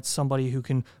repertoire. That's somebody who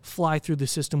can fly through the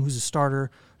system, who's a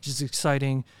starter, which is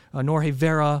exciting. Norge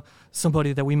Vera,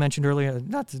 somebody that we mentioned earlier,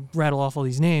 not to rattle off all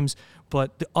these names,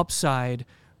 but the upside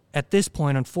at this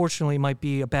point, unfortunately, might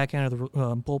be a back end of the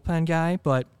bullpen guy,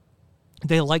 but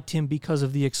they liked him because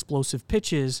of the explosive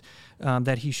pitches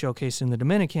that he showcased in the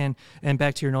Dominican. And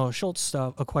back to your Noah Schultz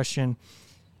stuff, a question.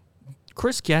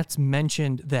 Chris Getz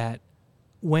mentioned that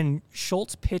when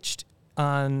Schultz pitched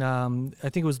on, I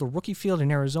think it was the rookie field in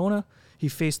Arizona, he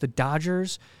faced the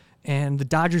Dodgers, and the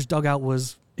Dodgers dugout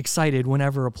was excited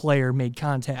whenever a player made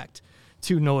contact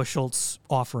to Noah Schultz's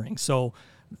offering. So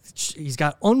he's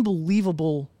got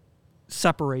unbelievable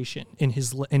separation in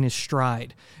his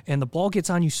stride, and the ball gets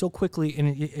on you so quickly, and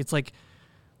it's like,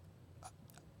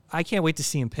 I can't wait to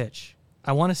see him pitch.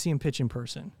 I want to see him pitch in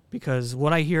person, because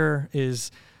what I hear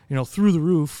is, through the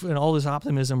roof, and all this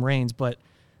optimism reigns, but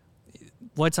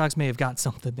White Sox may have got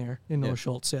something there in Noah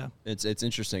Schultz. Yeah, it's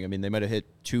interesting. I mean, they might have hit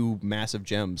 2 massive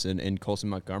gems in Colson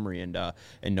Montgomery and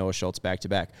Noah Schultz back to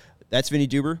back. That's Vinny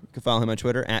Duber. You can follow him on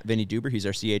Twitter at Vinny Duber. He's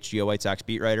our CHGO White Sox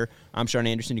beat writer. I'm Sean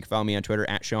Anderson. You can follow me on Twitter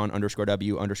at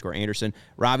Sean_W_Anderson.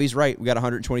 Ravi's right. We got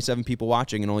 127 people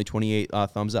watching and only 28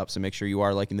 thumbs up. So make sure you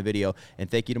are liking the video.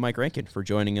 And thank you to Mike Rankin for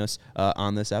joining us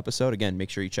on this episode. Again, make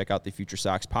sure you check out the Future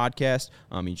Sox podcast.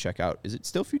 You check out, is it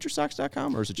still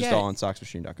FutureSox.com or is it just all on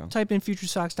SoxMachine.com? Type in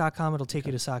FutureSox.com. It'll take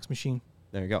you to Sox Machine.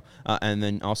 There you go. And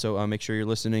then also make sure you're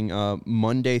listening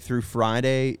Monday through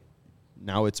Friday.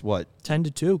 Now it's what? 10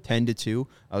 to 2. 10 to 2.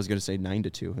 I was going to say 9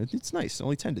 to 2. It's nice.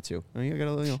 Only 10 to 2. I mean,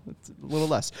 it's a little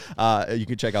less. You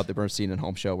can check out the Bernstein and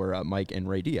Home Show where Mike and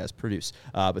Ray Diaz produce.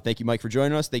 But thank you, Mike, for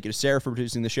joining us. Thank you to Sarah for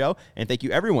producing the show. And thank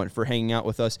you, everyone, for hanging out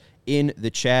with us in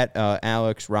the chat.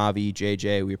 Alex, Ravi,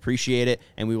 JJ, we appreciate it.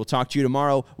 And we will talk to you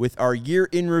tomorrow with our year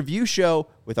in review show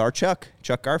with our Chuck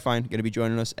Garfine, going to be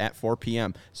joining us at 4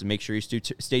 p.m. So make sure you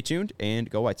stay tuned and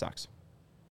go White Sox.